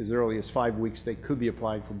in as early as 5 weeks they could be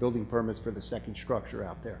applying for building permits for the second structure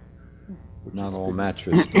out there. Not all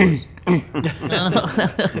mattress stores.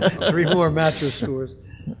 3 more mattress stores.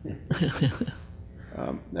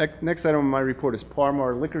 Next item on my report is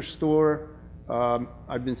Parmar Liquor Store.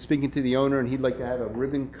 I've been speaking to the owner, and he'd like to have a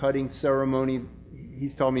ribbon cutting ceremony.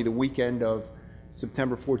 He's telling me the weekend of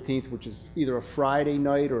September 14th, which is either a Friday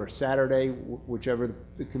night or a Saturday, whichever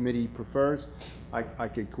the committee prefers. I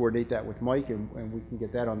could coordinate that with Mike, and we can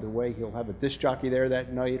get that underway. He'll have a disc jockey there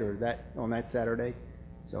that night or on that Saturday.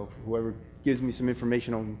 So whoever gives me some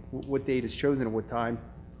information on what date is chosen and what time,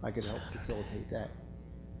 I could help facilitate that.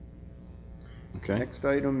 Okay. Next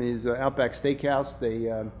item is Outback Steakhouse.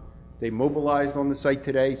 They mobilized on the site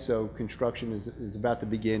today, so construction is about to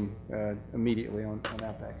begin immediately on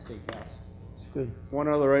Outback Steakhouse. Good. One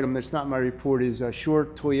other item that's not in my report is Shore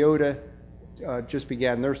Toyota just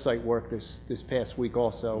began their site work this past week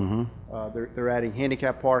also. Mm-hmm. They're adding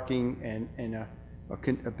handicap parking and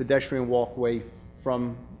a pedestrian walkway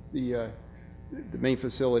from the main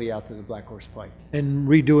facility out to the Black Horse Pike. And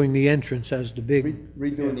redoing the entrance as the big...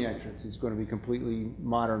 Redoing the entrance is going to be completely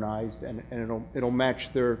modernized, and it'll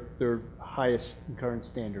match their highest current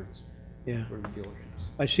standards for the dealerships.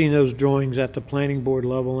 I've seen those drawings at the planning board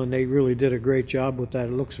level, and they really did a great job with that.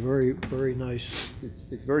 It looks very, very nice.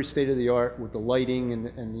 It's very state-of-the-art with the lighting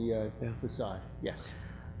and the facade, yes.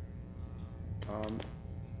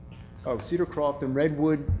 Cedar Croft and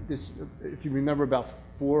Redwood, if you remember about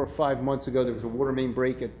 4 or 5 months ago, there was a water main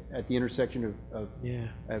break at the intersection of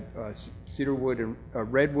Cedarwood and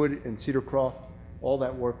Redwood and Cedar Croft. All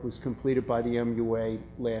that work was completed by the MUA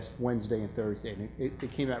last Wednesday and Thursday, and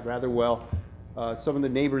it came out rather well. Some of the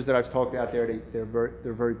neighbors that I've talked out there,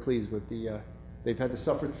 they're very pleased with they've had to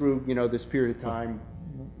suffer through, this period of time,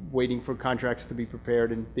 waiting for contracts to be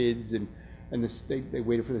prepared and bids, and they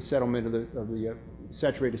waited for the settlement of the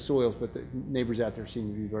saturated soils, but the neighbors out there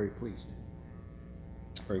seem to be very pleased.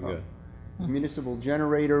 Very good. Municipal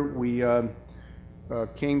generator, we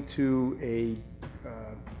came to a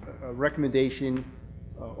recommendation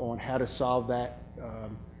on how to solve that.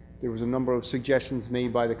 There was a number of suggestions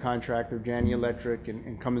made by the contractor, Janney Electric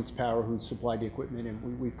and Cummins Power, who supplied the equipment,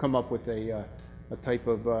 and we've come up with a type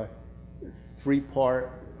of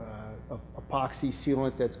 3-part epoxy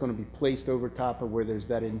sealant that's going to be placed over top of where there's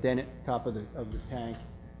that indented top of the tank.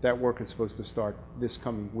 That work is supposed to start this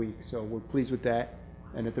coming week, so we're pleased with that.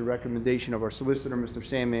 And at the recommendation of our solicitor, Mr.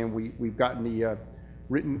 Sandman, we've gotten the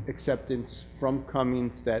written acceptance from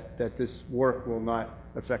Cummins that this work will not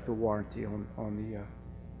affect the warranty on the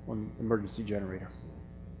emergency generator.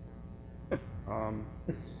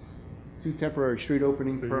 2 temporary street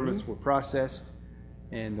opening permits were processed.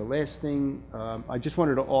 And the last thing, I just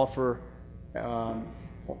wanted to offer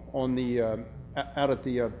on the out at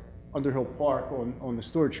the Underhill Park on the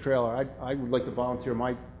storage trailer, I would like to volunteer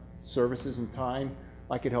my services and time.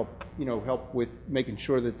 I could help with making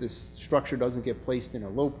sure that this structure doesn't get placed in a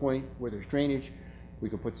low point where there's drainage. We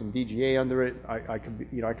could put some DGA under it. I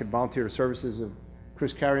could volunteer the services of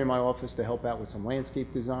Chris Carey in my office to help out with some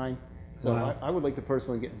landscape design. So wow. I would like to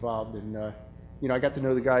personally get involved, and I got to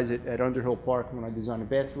know the guys at Underhill Park when I designed a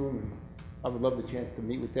bathroom, I would love the chance to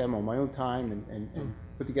meet with them on my own time and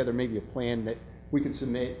put together maybe a plan that we could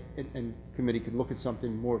submit and committee could look at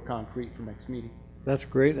something more concrete for next meeting. That's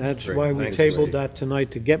great. That's Great. why we Thanks, tabled Steve. that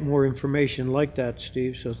tonight, to get more information like that,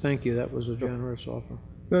 Steve. So thank you. That was a generous offer.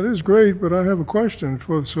 That is great, but I have a question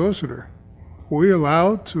for the solicitor. Are we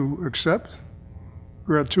allowed to accept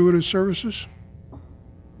gratuitous services?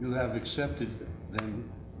 You have accepted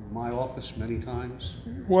them in my office many times.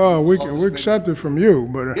 Well, we accept it from you,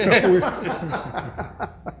 but,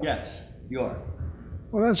 Yes, you are.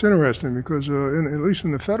 well, that's interesting because at least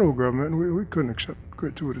in the federal government, we couldn't accept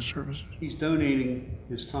gratuitous services. He's donating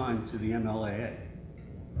his time to the MLAA.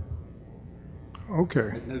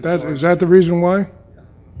 Okay. No Is charge. that the reason why?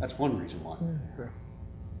 That's one reason why.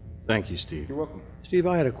 Thank you, Steve. You're welcome. Steve,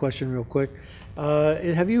 I had a question real quick.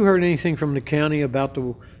 Have you heard anything from the county about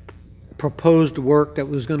the proposed work that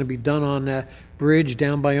was going to be done on that bridge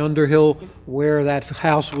down by Underhill, where that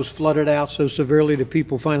house was flooded out so severely the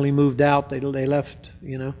people finally moved out? They left,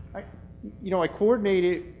 you know? I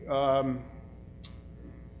coordinated,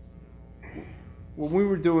 when we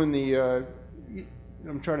were doing the,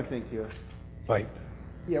 I'm trying to think here. Pipe,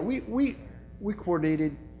 Yeah, we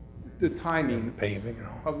coordinated the timing paving and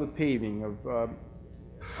all. of the paving of,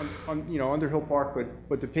 Underhill Park,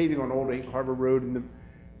 but the paving on Old Harbor Road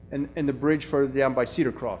and the bridge further down by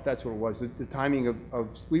Cedarcroft. That's what it was. The timing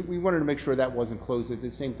we wanted to make sure that wasn't closed at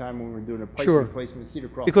the same time when we were doing a pipe Sure. replacement at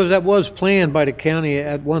Cedarcroft. Because that was planned by the county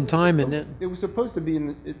at one time, and It was supposed to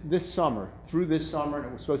be this summer, through this summer, and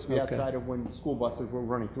it was supposed to be Okay. outside of when school buses were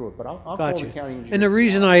running through it. But I'll call Gotcha. the county engineer. And the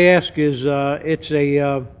reason I ask is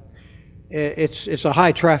it's a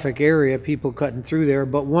high traffic area, people cutting through there,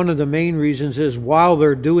 but one of the main reasons is while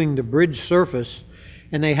they're doing the bridge surface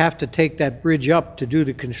and they have to take that bridge up to do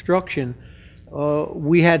the construction,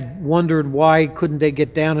 we had wondered why couldn't they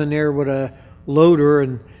get down in there with a loader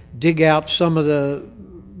and dig out some of the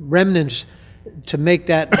remnants to make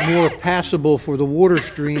that more passable for the water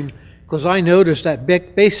stream, because I noticed that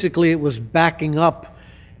basically it was backing up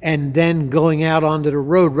and then going out onto the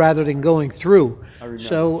road rather than going through.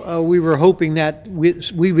 So we were hoping that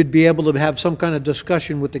we would be able to have some kind of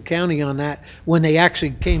discussion with the county on that when they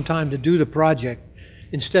actually came time to do the project,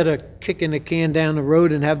 instead of kicking the can down the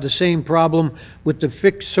road and have the same problem with the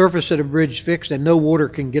fixed surface of the bridge fixed and no water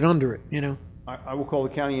can get under it, you know? I will call the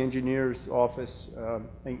county engineer's office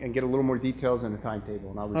and get a little more details and a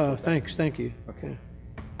timetable, and I'll report back. Thanks, thank you. Okay.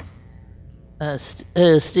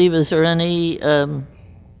 Steve, is there any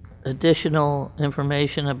additional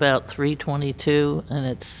information about 322 and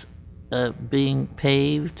it's being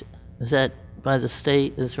paved? Is that by the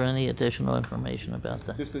state? Is there any additional information about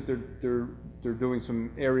that? Just that they're doing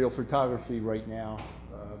some aerial photography right now,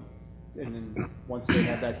 and then once they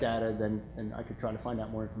have that data, then I could try to find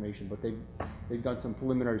out more information. But they've done some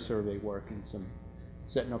preliminary survey work and some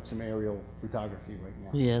setting up some aerial photography right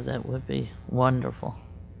now. Yeah, that would be wonderful.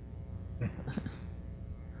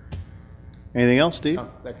 Anything else, Steve?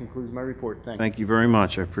 That concludes my report. Thank you. Thank you very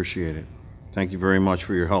much. I appreciate it. Thank you very much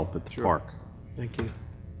for your help at the park. Thank you.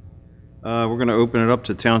 We're going to open it up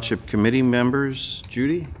to Township Committee members.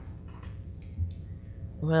 Judy?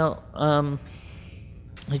 Well,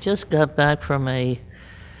 I just got back from a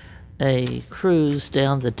cruise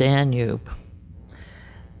down the Danube,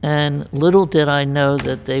 and little did I know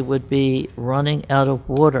that they would be running out of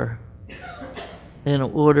water in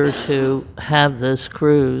order to have this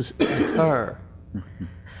cruise occur.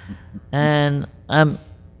 And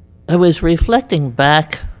I was reflecting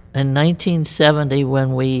back in 1970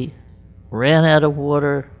 when we ran out of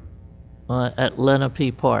water at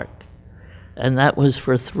Lenape Park, and that was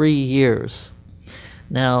for 3 years.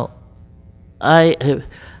 Now, I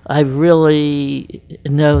really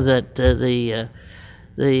know that the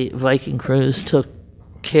Viking cruise took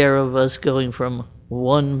care of us going from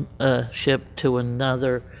one ship to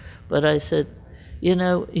another, but I said, you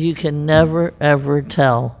know, you can never ever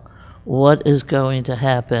tell what is going to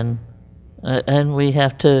happen, and we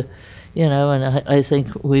have to, you know, and I think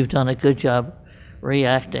we've done a good job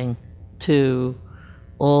reacting to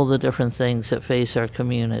all the different things that face our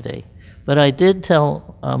community. But I did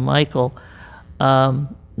tell Michael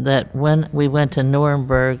that when we went to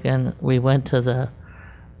Nuremberg and we went to the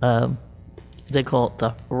they call it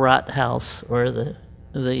the Rathaus, or the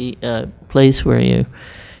place where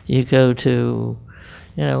you go to,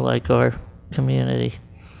 you know, like our community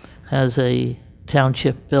has a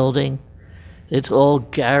township building. It's all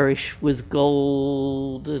garish with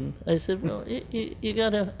gold, and I said, well, you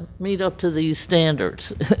got to meet up to these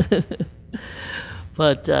standards.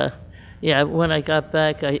 But yeah, when I got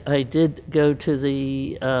back, I did go to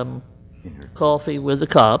the coffee with the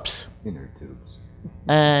cops. Inner tubes.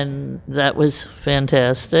 and that was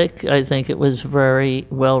fantastic. I think it was very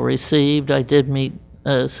well received. I did meet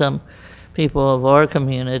some people of our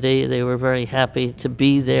community. They were very happy to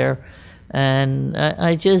be there, and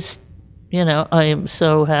I just, you know, I am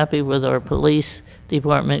so happy with our police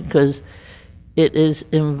department because it is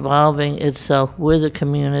involving itself with the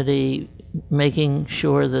community, making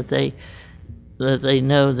sure that they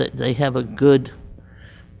know that they have a good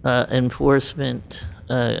enforcement,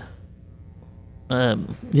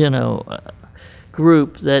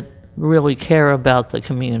 group that really care about the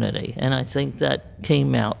community, and I think that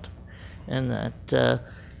came out, and that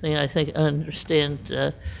I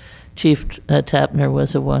understand Chief Tapner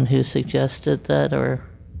was the one who suggested that, or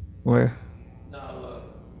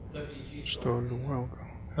Started a while ago.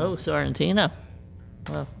 oh, Sorrentino.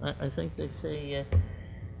 Well, I think they say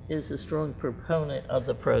is a strong proponent of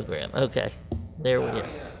the program. Okay, there we go.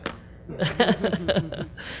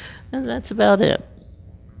 And that's about it.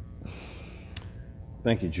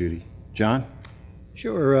 Thank you, Judy. John?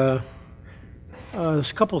 Sure.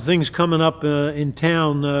 There's a couple of things coming up in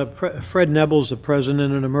town. Fred Nebels, the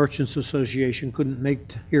president of the Merchants Association, couldn't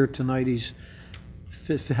make here tonight. He's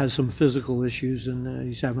has some physical issues and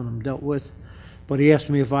he's having them dealt with. But he asked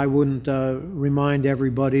me if I wouldn't remind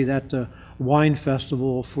everybody that the wine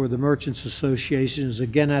festival for the Merchants Association is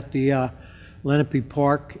again at the Lenape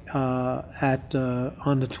Park on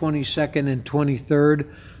the 22nd and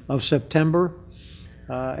 23rd of September.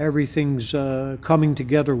 Everything's coming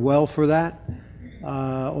together well for that.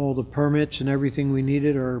 All the permits and everything we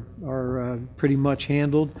needed are pretty much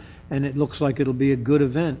handled, and it looks like it'll be a good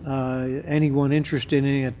event. Anyone interested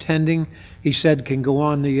in attending, he said, can go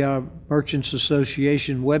on the Merchants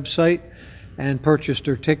Association website and purchase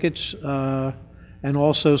their tickets. And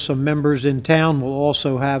also some members in town will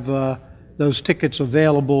also have those tickets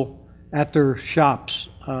available at their shops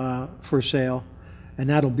for sale. And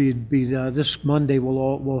that'll be this Monday.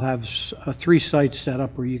 We'll have 3 sites set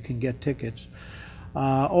up where you can get tickets.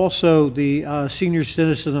 Also, the Senior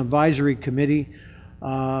Citizen Advisory Committee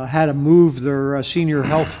had to move their senior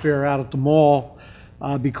health fair out at the mall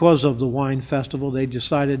because of the wine festival. They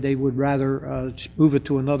decided they would rather move it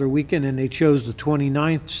to another weekend, and they chose the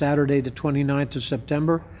 29th, Saturday the 29th of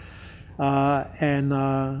September.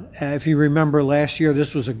 If you remember last year,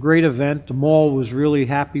 this was a great event. The mall was really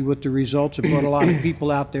happy with the results. It brought a lot of people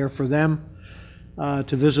out there for them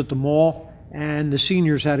to visit the mall. And the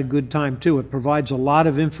seniors had a good time too. It provides a lot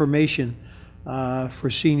of information for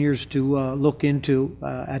seniors to look into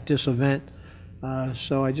at this event.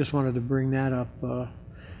 So I just wanted to bring that up.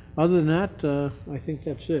 Other than that, I think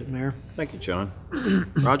that's it, Mayor. Thank you, John.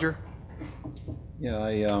 Roger? Yeah,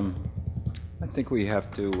 I think we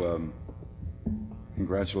have to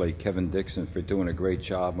congratulate Kevin Dixon for doing a great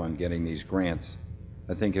job on getting these grants.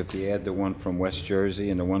 I think if you add the one from West Jersey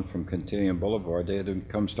and the one from Continuum Boulevard, it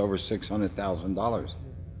comes to over $600,000.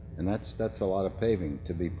 And that's a lot of paving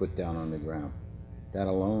to be put down on the ground. That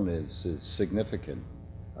alone is significant.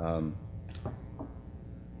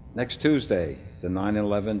 Next Tuesday is the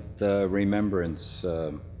 9/11 Remembrance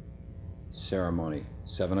Ceremony,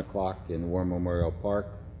 7 o'clock in War Memorial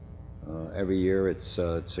Park. Every year it's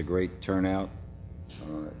a great turnout.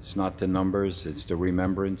 It's not the numbers, it's the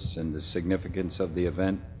remembrance and the significance of the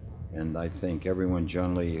event. And I think everyone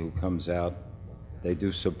generally who comes out, they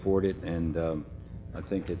do support it. And I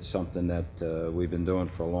think it's something that we've been doing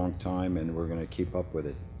for a long time, and we're going to keep up with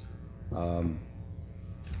it.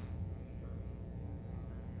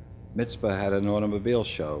 Mitzvah had an automobile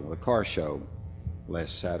show, a car show,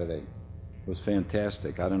 last Saturday. It was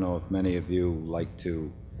fantastic. I don't know if many of you like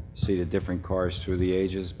to see the different cars through the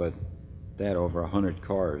ages, but they had over 100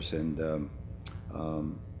 cars, and the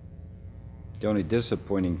only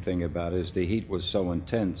disappointing thing about it is the heat was so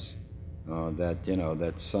intense that, you know,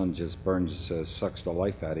 that sun just burns, sucks the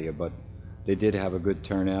life out of you. But they did have a good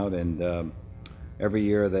turnout, and every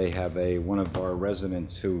year they have one of our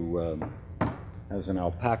residents who has an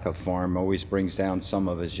alpaca farm, always brings down some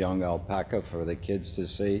of his young alpaca for the kids to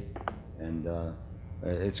see, and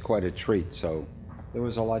it's quite a treat. So there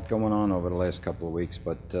was a lot going on over the last couple of weeks,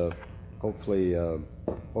 but hopefully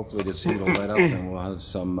this heat will let up and we'll have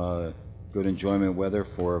some good enjoyment weather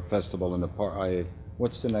for a festival in the park.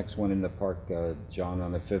 What's the next one in the park, John,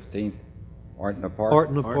 on the 15th? Art in the Park? Art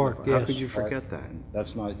in the Park, yes. How could you forget that?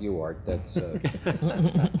 That's not you, Art. That's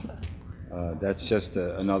just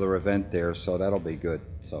another event there, so that'll be good.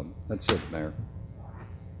 So that's it, Mayor.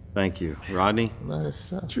 Thank you. Rodney?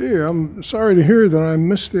 Gee, I'm sorry to hear that I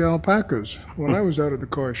missed the alpacas when I was out at the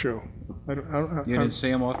car show. You didn't see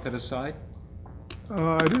him off to the side?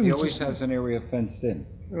 I didn't. He always has an area fenced in.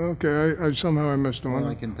 Okay, I somehow I missed him. Well,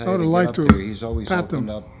 I can tell I you would to have get liked up to there, he's always pat opened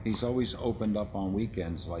them. up, he's always opened up on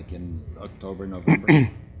weekends, like in October, November.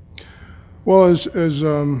 Well, as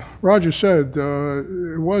Roger said,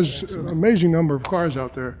 it was an amazing number of cars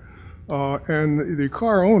out there. And the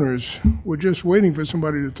car owners were just waiting for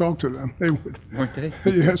somebody to talk to them. They would. Weren't they?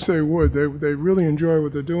 Yes, they would. They really enjoy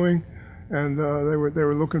what they're doing, and they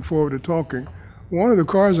were looking forward to talking. One of the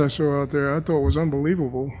cars I saw out there I thought was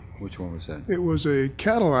unbelievable. Which one was that? It was a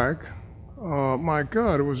Cadillac. My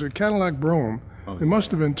God, it was a Cadillac Brougham. It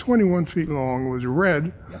must have been 21 feet long. It was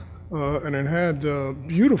red, and it had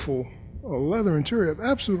beautiful leather interior,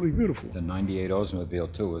 absolutely beautiful. The 98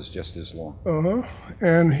 Oldsmobile, too, was just as long.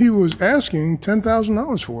 And he was asking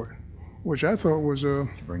 $10,000 for it, which I thought was a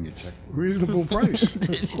Bring your check. reasonable price.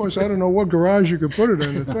 Of course, I don't know what garage you could put it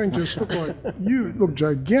in. The thing just looked like huge, looked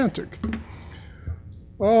gigantic.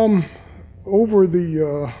 Over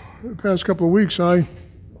the past couple of weeks, I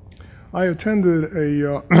attended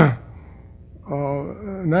a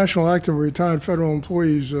National Active Retired Federal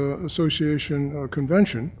Employees Association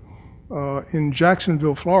convention in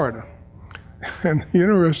Jacksonville, Florida. And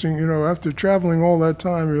interesting, after traveling all that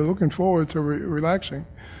time, you're looking forward to relaxing.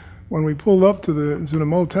 When we pulled up to the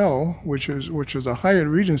motel, which is a Hyatt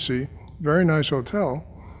Regency, very nice hotel,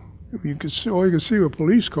 all you could see were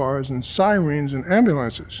police cars and sirens and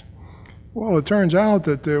ambulances. Well, it turns out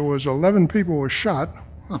that there was 11 people were shot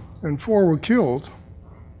and 4 were killed,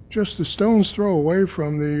 just a stone's throw away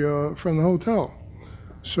from the hotel.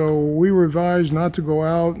 So we were advised not to go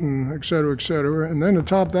out, and et cetera, et cetera. And then to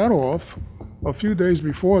top that off, a few days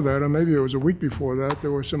before that, or maybe it was a week before that,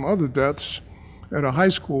 there were some other deaths at a high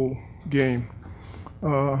school game.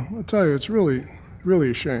 I'll tell you, it's really,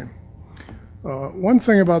 really a shame. One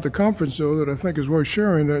thing about the conference, though, that I think is worth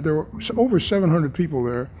sharing, that there were over 700 people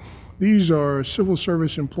there. These are civil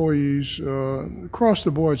service employees, across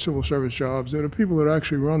the board civil service jobs. They're the people that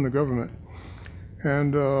actually run the government.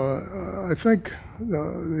 And I think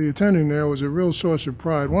the attending there was a real source of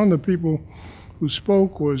pride. One of the people who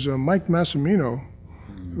spoke was Mike Massimino,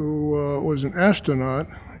 who was an astronaut.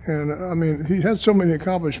 And I mean, he had so many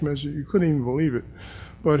accomplishments that you couldn't even believe it.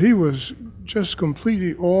 But he was just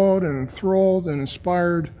completely awed and enthralled and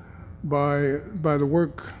inspired by the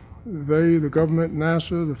work the government,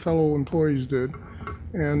 NASA, the fellow employees did.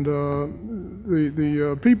 And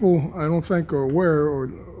the people, I don't think, are aware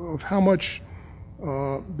of how much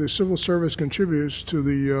the civil service contributes to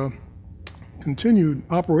the continued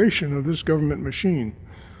operation of this government machine.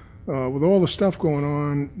 With all the stuff going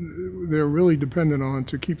on, they're really dependent on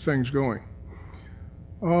to keep things going.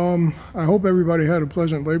 I hope everybody had a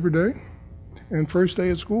pleasant Labor Day and first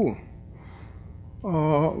day at school.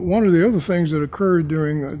 One of the other things that occurred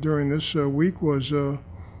during this week was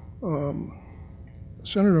Senator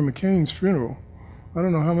McCain's funeral. I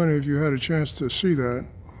don't know how many of you had a chance to see that,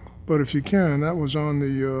 but if you can, that was on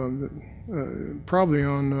probably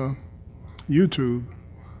on YouTube.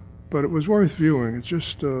 But it was worth viewing. It's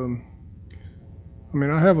just, I mean,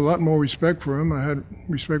 I have a lot more respect for him. I had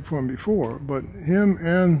respect for him before, but him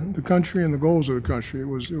and the country and the goals of the country,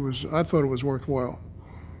 I thought it was worthwhile.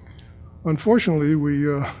 Unfortunately,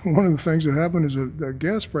 one of the things that happened is that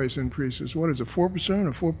gas price increases. What is it,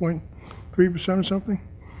 4% or 4.3% or something?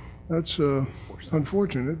 That's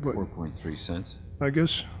unfortunate, but 4.3 cents. I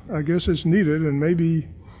guess it's needed, and maybe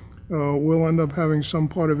we'll end up having some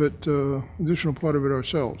part of it, additional part of it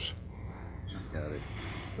ourselves. Got it.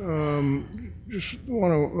 Just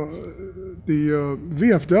want to, the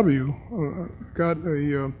VFW got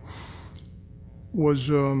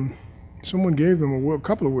someone gave them a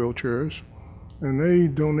couple of wheelchairs, and they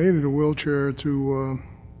donated a wheelchair to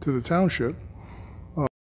the township.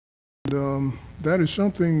 And that is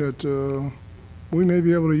something that we may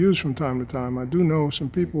be able to use from time to time. I do know some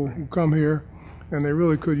people who come here, and they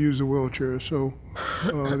really could use a wheelchair. So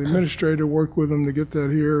the administrator worked with them to get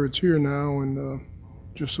that here. It's here now, and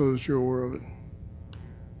just so that you're aware of it.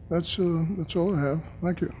 That's all I have.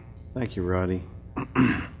 Thank you. Thank you, Roddy.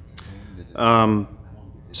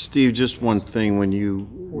 Steve, just one thing. When you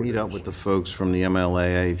meet up with the folks from the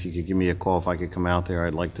MLAA, if you could give me a call if I could come out there,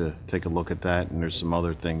 I'd like to take a look at that. And there's some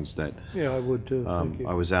other things that Yeah, I would too. Thank you.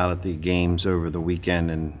 I was out at the games over the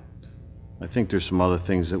weekend, and I think there's some other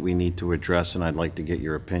things that we need to address, and I'd like to get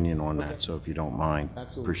your opinion on that. So if you don't mind,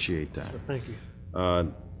 Absolutely. appreciate that. Thank you.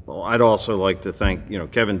 Well, I'd also like to thank,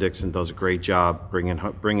 Kevin Dixon does a great job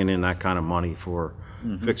bringing in that kind of money for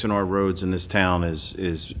fixing our roads in this town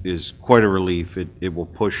is quite a relief. It will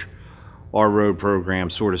push our road program,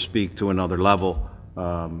 so to speak, to another level,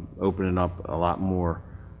 opening up a lot more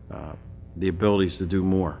the abilities to do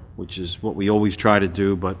more, which is what we always try to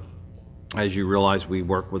do. But As you realize, we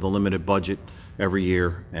work with a limited budget every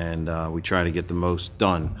year, and we try to get the most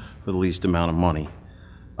done for the least amount of money.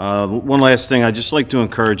 One last thing, I'd just like to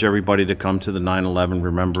encourage everybody to come to the 9/11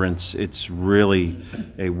 Remembrance. It's really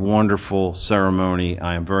a wonderful ceremony.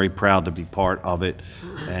 I am very proud to be part of it,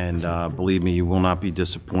 and believe me, you will not be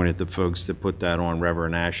disappointed. The folks that put that on,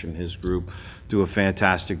 Reverend Ash and his group, do a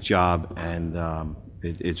fantastic job, and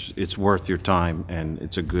it's worth your time, and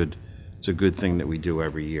it's a good thing that we do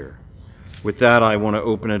every year. With that, I want to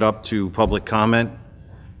open it up to public comment.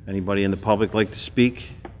 Anybody in the public like to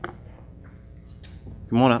speak?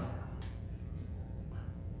 Come on up.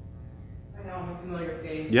 I know I'm a familiar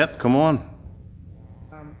face. Yep, come on.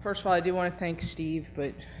 First of all, I do want to thank Steve,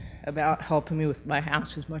 but about helping me with my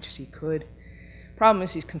house as much as he could. Problem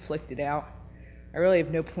is he's conflicted out. I really have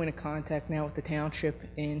no point of contact now with the township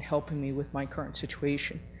in helping me with my current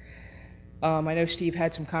situation. I know Steve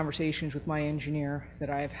had some conversations with my engineer that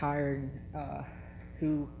I have hired,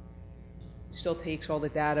 who still takes all the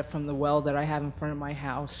data from the well that I have in front of my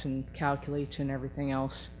house and calculates and everything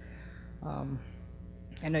else.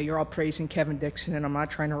 I know you're all praising Kevin Dixon, and I'm not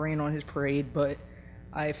trying to rain on his parade, but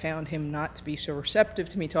I found him not to be so receptive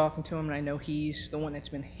to me talking to him, and I know he's the one that's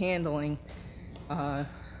been handling the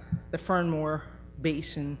Fernmore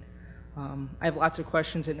Basin. I have lots of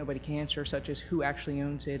questions that nobody can answer, such as who actually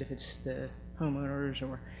owns it, if it's the homeowners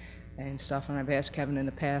and stuff. And I've asked Kevin in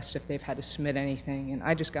the past if they've had to submit anything, and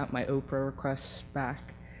I just got my Oprah requests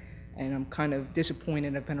back. And I'm kind of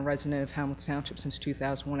disappointed. I've been a resident of Hamilton Township since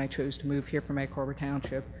 2001. I chose to move here from Egg Harbor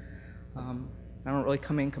Township. I don't really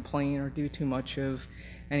come in, complain, or do too much of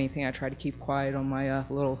anything. I try to keep quiet on my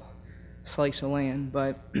little slice of land,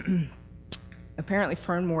 but apparently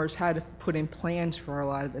Fernmore's had to put in plans for a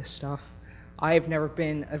lot of this stuff. I have never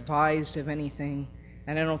been advised of anything,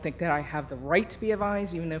 and I don't think that I have the right to be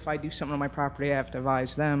advised. Even if I do something on my property, I have to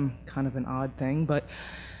advise them. Kind of an odd thing, but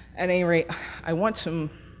at any rate, I want some,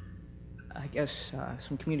 I guess,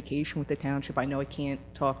 some communication with the township. I know I can't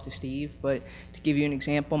talk to Steve, but to give you an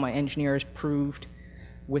example, my engineer has proved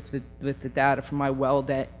with the data from my well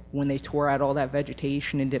that when they tore out all that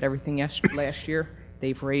vegetation and did everything last year,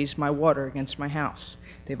 they've raised my water against my house.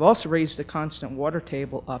 They've also raised the constant water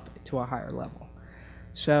table up to a higher level.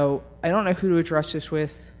 So I don't know who to address this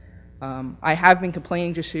with. I have been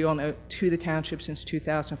complaining, just so you all know, to the township since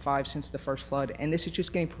 2005, since the first flood, and this is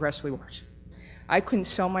just getting progressively worse. I couldn't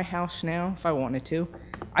sell my house now if I wanted to.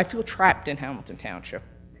 I feel trapped in Hamilton Township,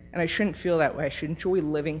 and I shouldn't feel that way. I should enjoy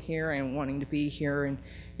living here and wanting to be here and,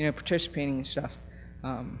 you know, participating in stuff.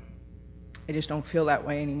 I just don't feel that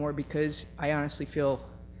way anymore, because I honestly feel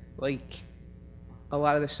like a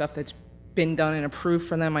lot of the stuff that's been done and approved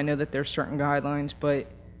for them, I know that there's certain guidelines, but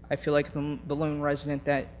I feel like the lone resident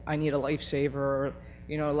that I need a lifesaver or,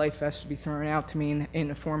 you know, a life vest to be thrown out to me in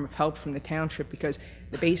the form of help from the township, because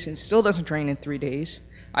the basin still doesn't drain in 3 days.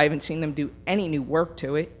 I haven't seen them do any new work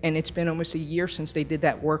to it, and it's been almost a year since they did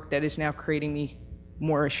that work that is now creating me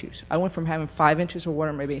more issues. I went from having 5 inches of water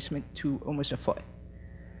in my basement to almost a foot.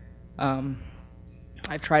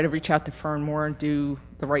 I've tried to reach out to Fernmore and do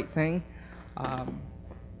the right thing.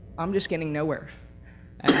 I'm just getting nowhere,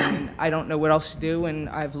 and I don't know what else to do. And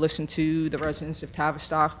I've listened to the residents of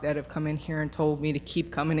Tavistock that have come in here and told me to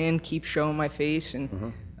keep coming in, keep showing my face,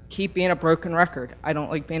 and keep being a broken record. I don't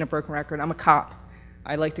like being a broken record. I'm a cop.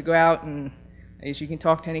 I like to go out and, as you can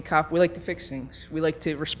talk to any cop, we like to fix things. We like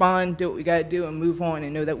to respond, do what we got to do, and move on,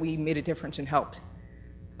 and know that we made a difference and helped.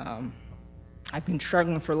 I've been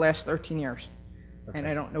struggling for the last 13 years, and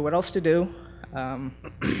I don't know what else to do.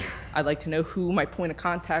 I'd like to know who my point of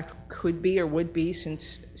contact could be or would be,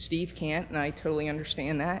 since Steve can't, and I totally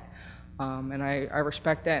understand that. And I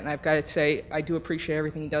respect that, and I've got to say, I do appreciate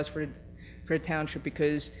everything he does for the township,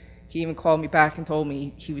 because he even called me back and told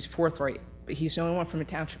me he was forthright. But he's the only one from the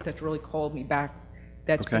township that's really called me back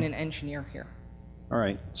that's been an engineer here. All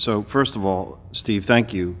right. So first of all, Steve,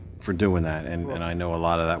 thank you for doing that. And I know a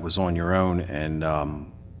lot of that was on your own, and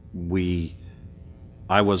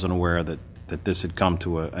I wasn't aware that this had come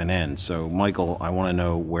to an end. So, Michael, I want to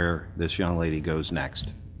know where this young lady goes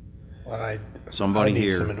next. Well, I Somebody need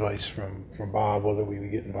here. some advice from Bob, whether we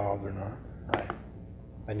would get involved or not.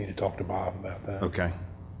 I need to talk to Bob about that. Okay.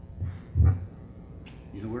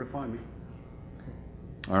 You know where to find me.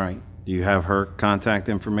 All right. Do you have her contact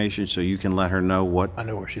information so you can let her know what? I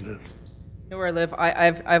know where she lives. You know where I live.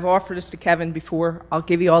 I've offered this to Kevin before. I'll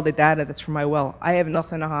give you all the data that's from my well. I have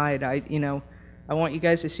nothing to hide. I want you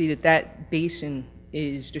guys to see that basin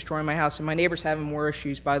is destroying my house. And my neighbor's having more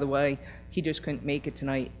issues, by the way. He just couldn't make it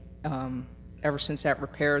tonight. Ever since that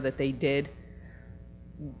repair that they did,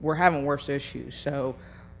 we're having worse issues. So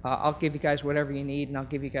I'll give you guys whatever you need, and I'll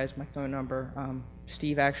give you guys my phone number.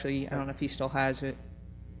 Steve actually, I don't know if he still has it,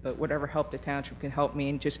 but whatever help the township can help me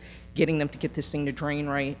in just getting them to get this thing to drain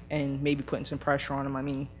right and maybe putting some pressure on them. I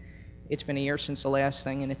mean, it's been a year since the last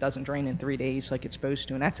thing, and it doesn't drain in 3 days like it's supposed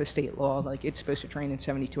to, and that's a state law. Like, it's supposed to drain in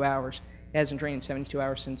 72 hours. It hasn't drained in 72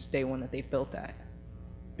 hours since day one that they've built that.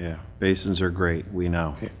 Yeah, basins are great, we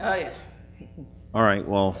know. Oh, yeah. All right,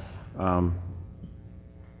 well,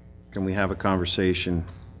 can we have a conversation,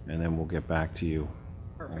 and then we'll get back to you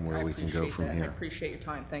on where we can go from I here. appreciate your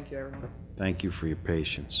time. Thank you, everyone. Thank you for your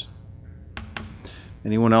patience.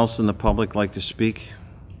 Anyone else in the public like to speak?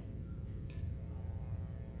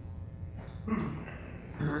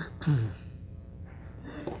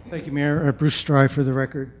 Thank you, Mayor. Bruce Strive for the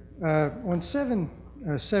record. On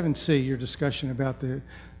 7C, your discussion about the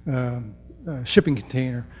shipping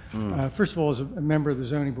container. First of all, as a member of the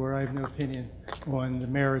zoning board, I have no opinion on the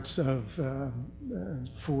merits of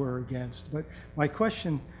for or against. But my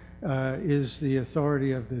question is the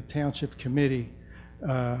authority of the Township Committee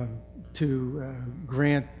to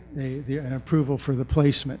grant an approval for the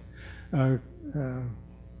placement.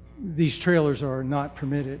 These trailers are not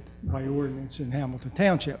permitted by ordinance in Hamilton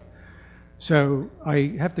Township. So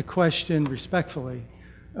I have to question respectfully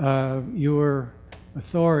your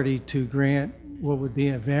authority to grant what would be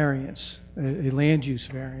a variance, a land use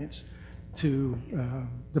variance to,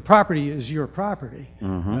 the property is your property,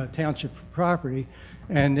 township property,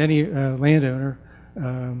 and any landowner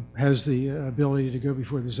has the ability to go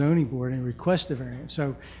before the zoning board and request a variance.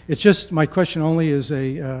 So it's just, my question only is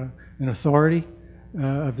an authority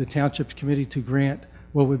of the Township Committee to grant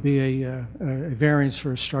what would be a variance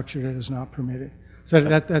for a structure that is not permitted. So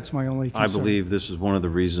that's my only concern. I believe this is one of the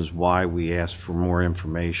reasons why we asked for more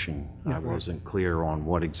information. Yeah, I wasn't clear on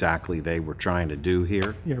what exactly they were trying to do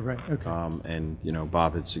here. Yeah, right, okay. And, you know,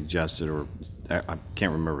 Bob had suggested, or I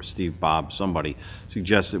can't remember, Steve, Bob, somebody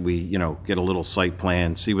suggested we, you know, get a little site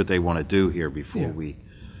plan, see what they want to do here before we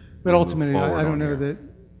But ultimately, I don't know that,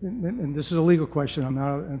 and this is a legal question, I'm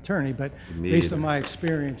not an attorney, but based on my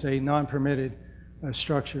experience, a non-permitted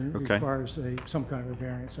structure requires some kind of a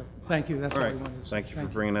variance. So thank you, that's all I wanted to say. Thank you for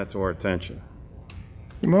bringing that to our attention.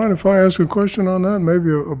 You mind if I ask a question on that?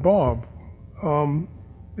 Maybe a Bob.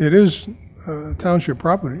 It is township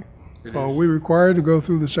property. Are we required to go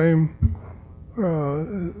through the same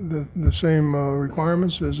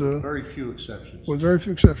requirements as a? Very few exceptions. With very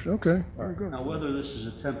few exceptions. Okay. Very good. Now, whether this is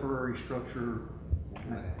a temporary structure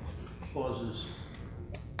that causes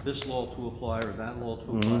this law to apply or that law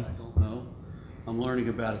to apply, I don't know. I'm learning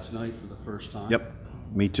about it tonight for the first time. Yep,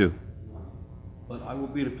 me too. But I will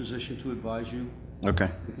be in a position to advise you. Okay.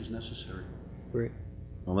 If it's necessary. Great.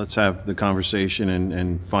 Well, let's have the conversation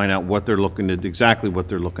and find out what they're looking to, exactly what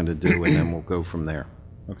they're looking to do, and then we'll go from there.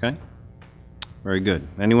 Okay? Very good.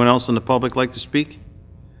 Anyone else in the public like to speak?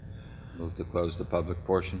 Move to close the public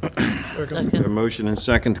portion. A motion and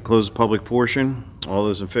second to close the public portion. All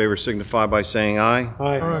those in favor signify by saying aye.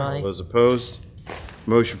 Aye. All those opposed?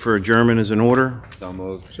 Motion for adjournment is in order. So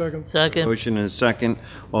moved. Second. Motion and a second.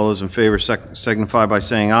 All those in favor signify by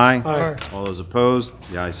saying aye. Aye. All those opposed?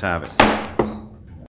 The ayes have it.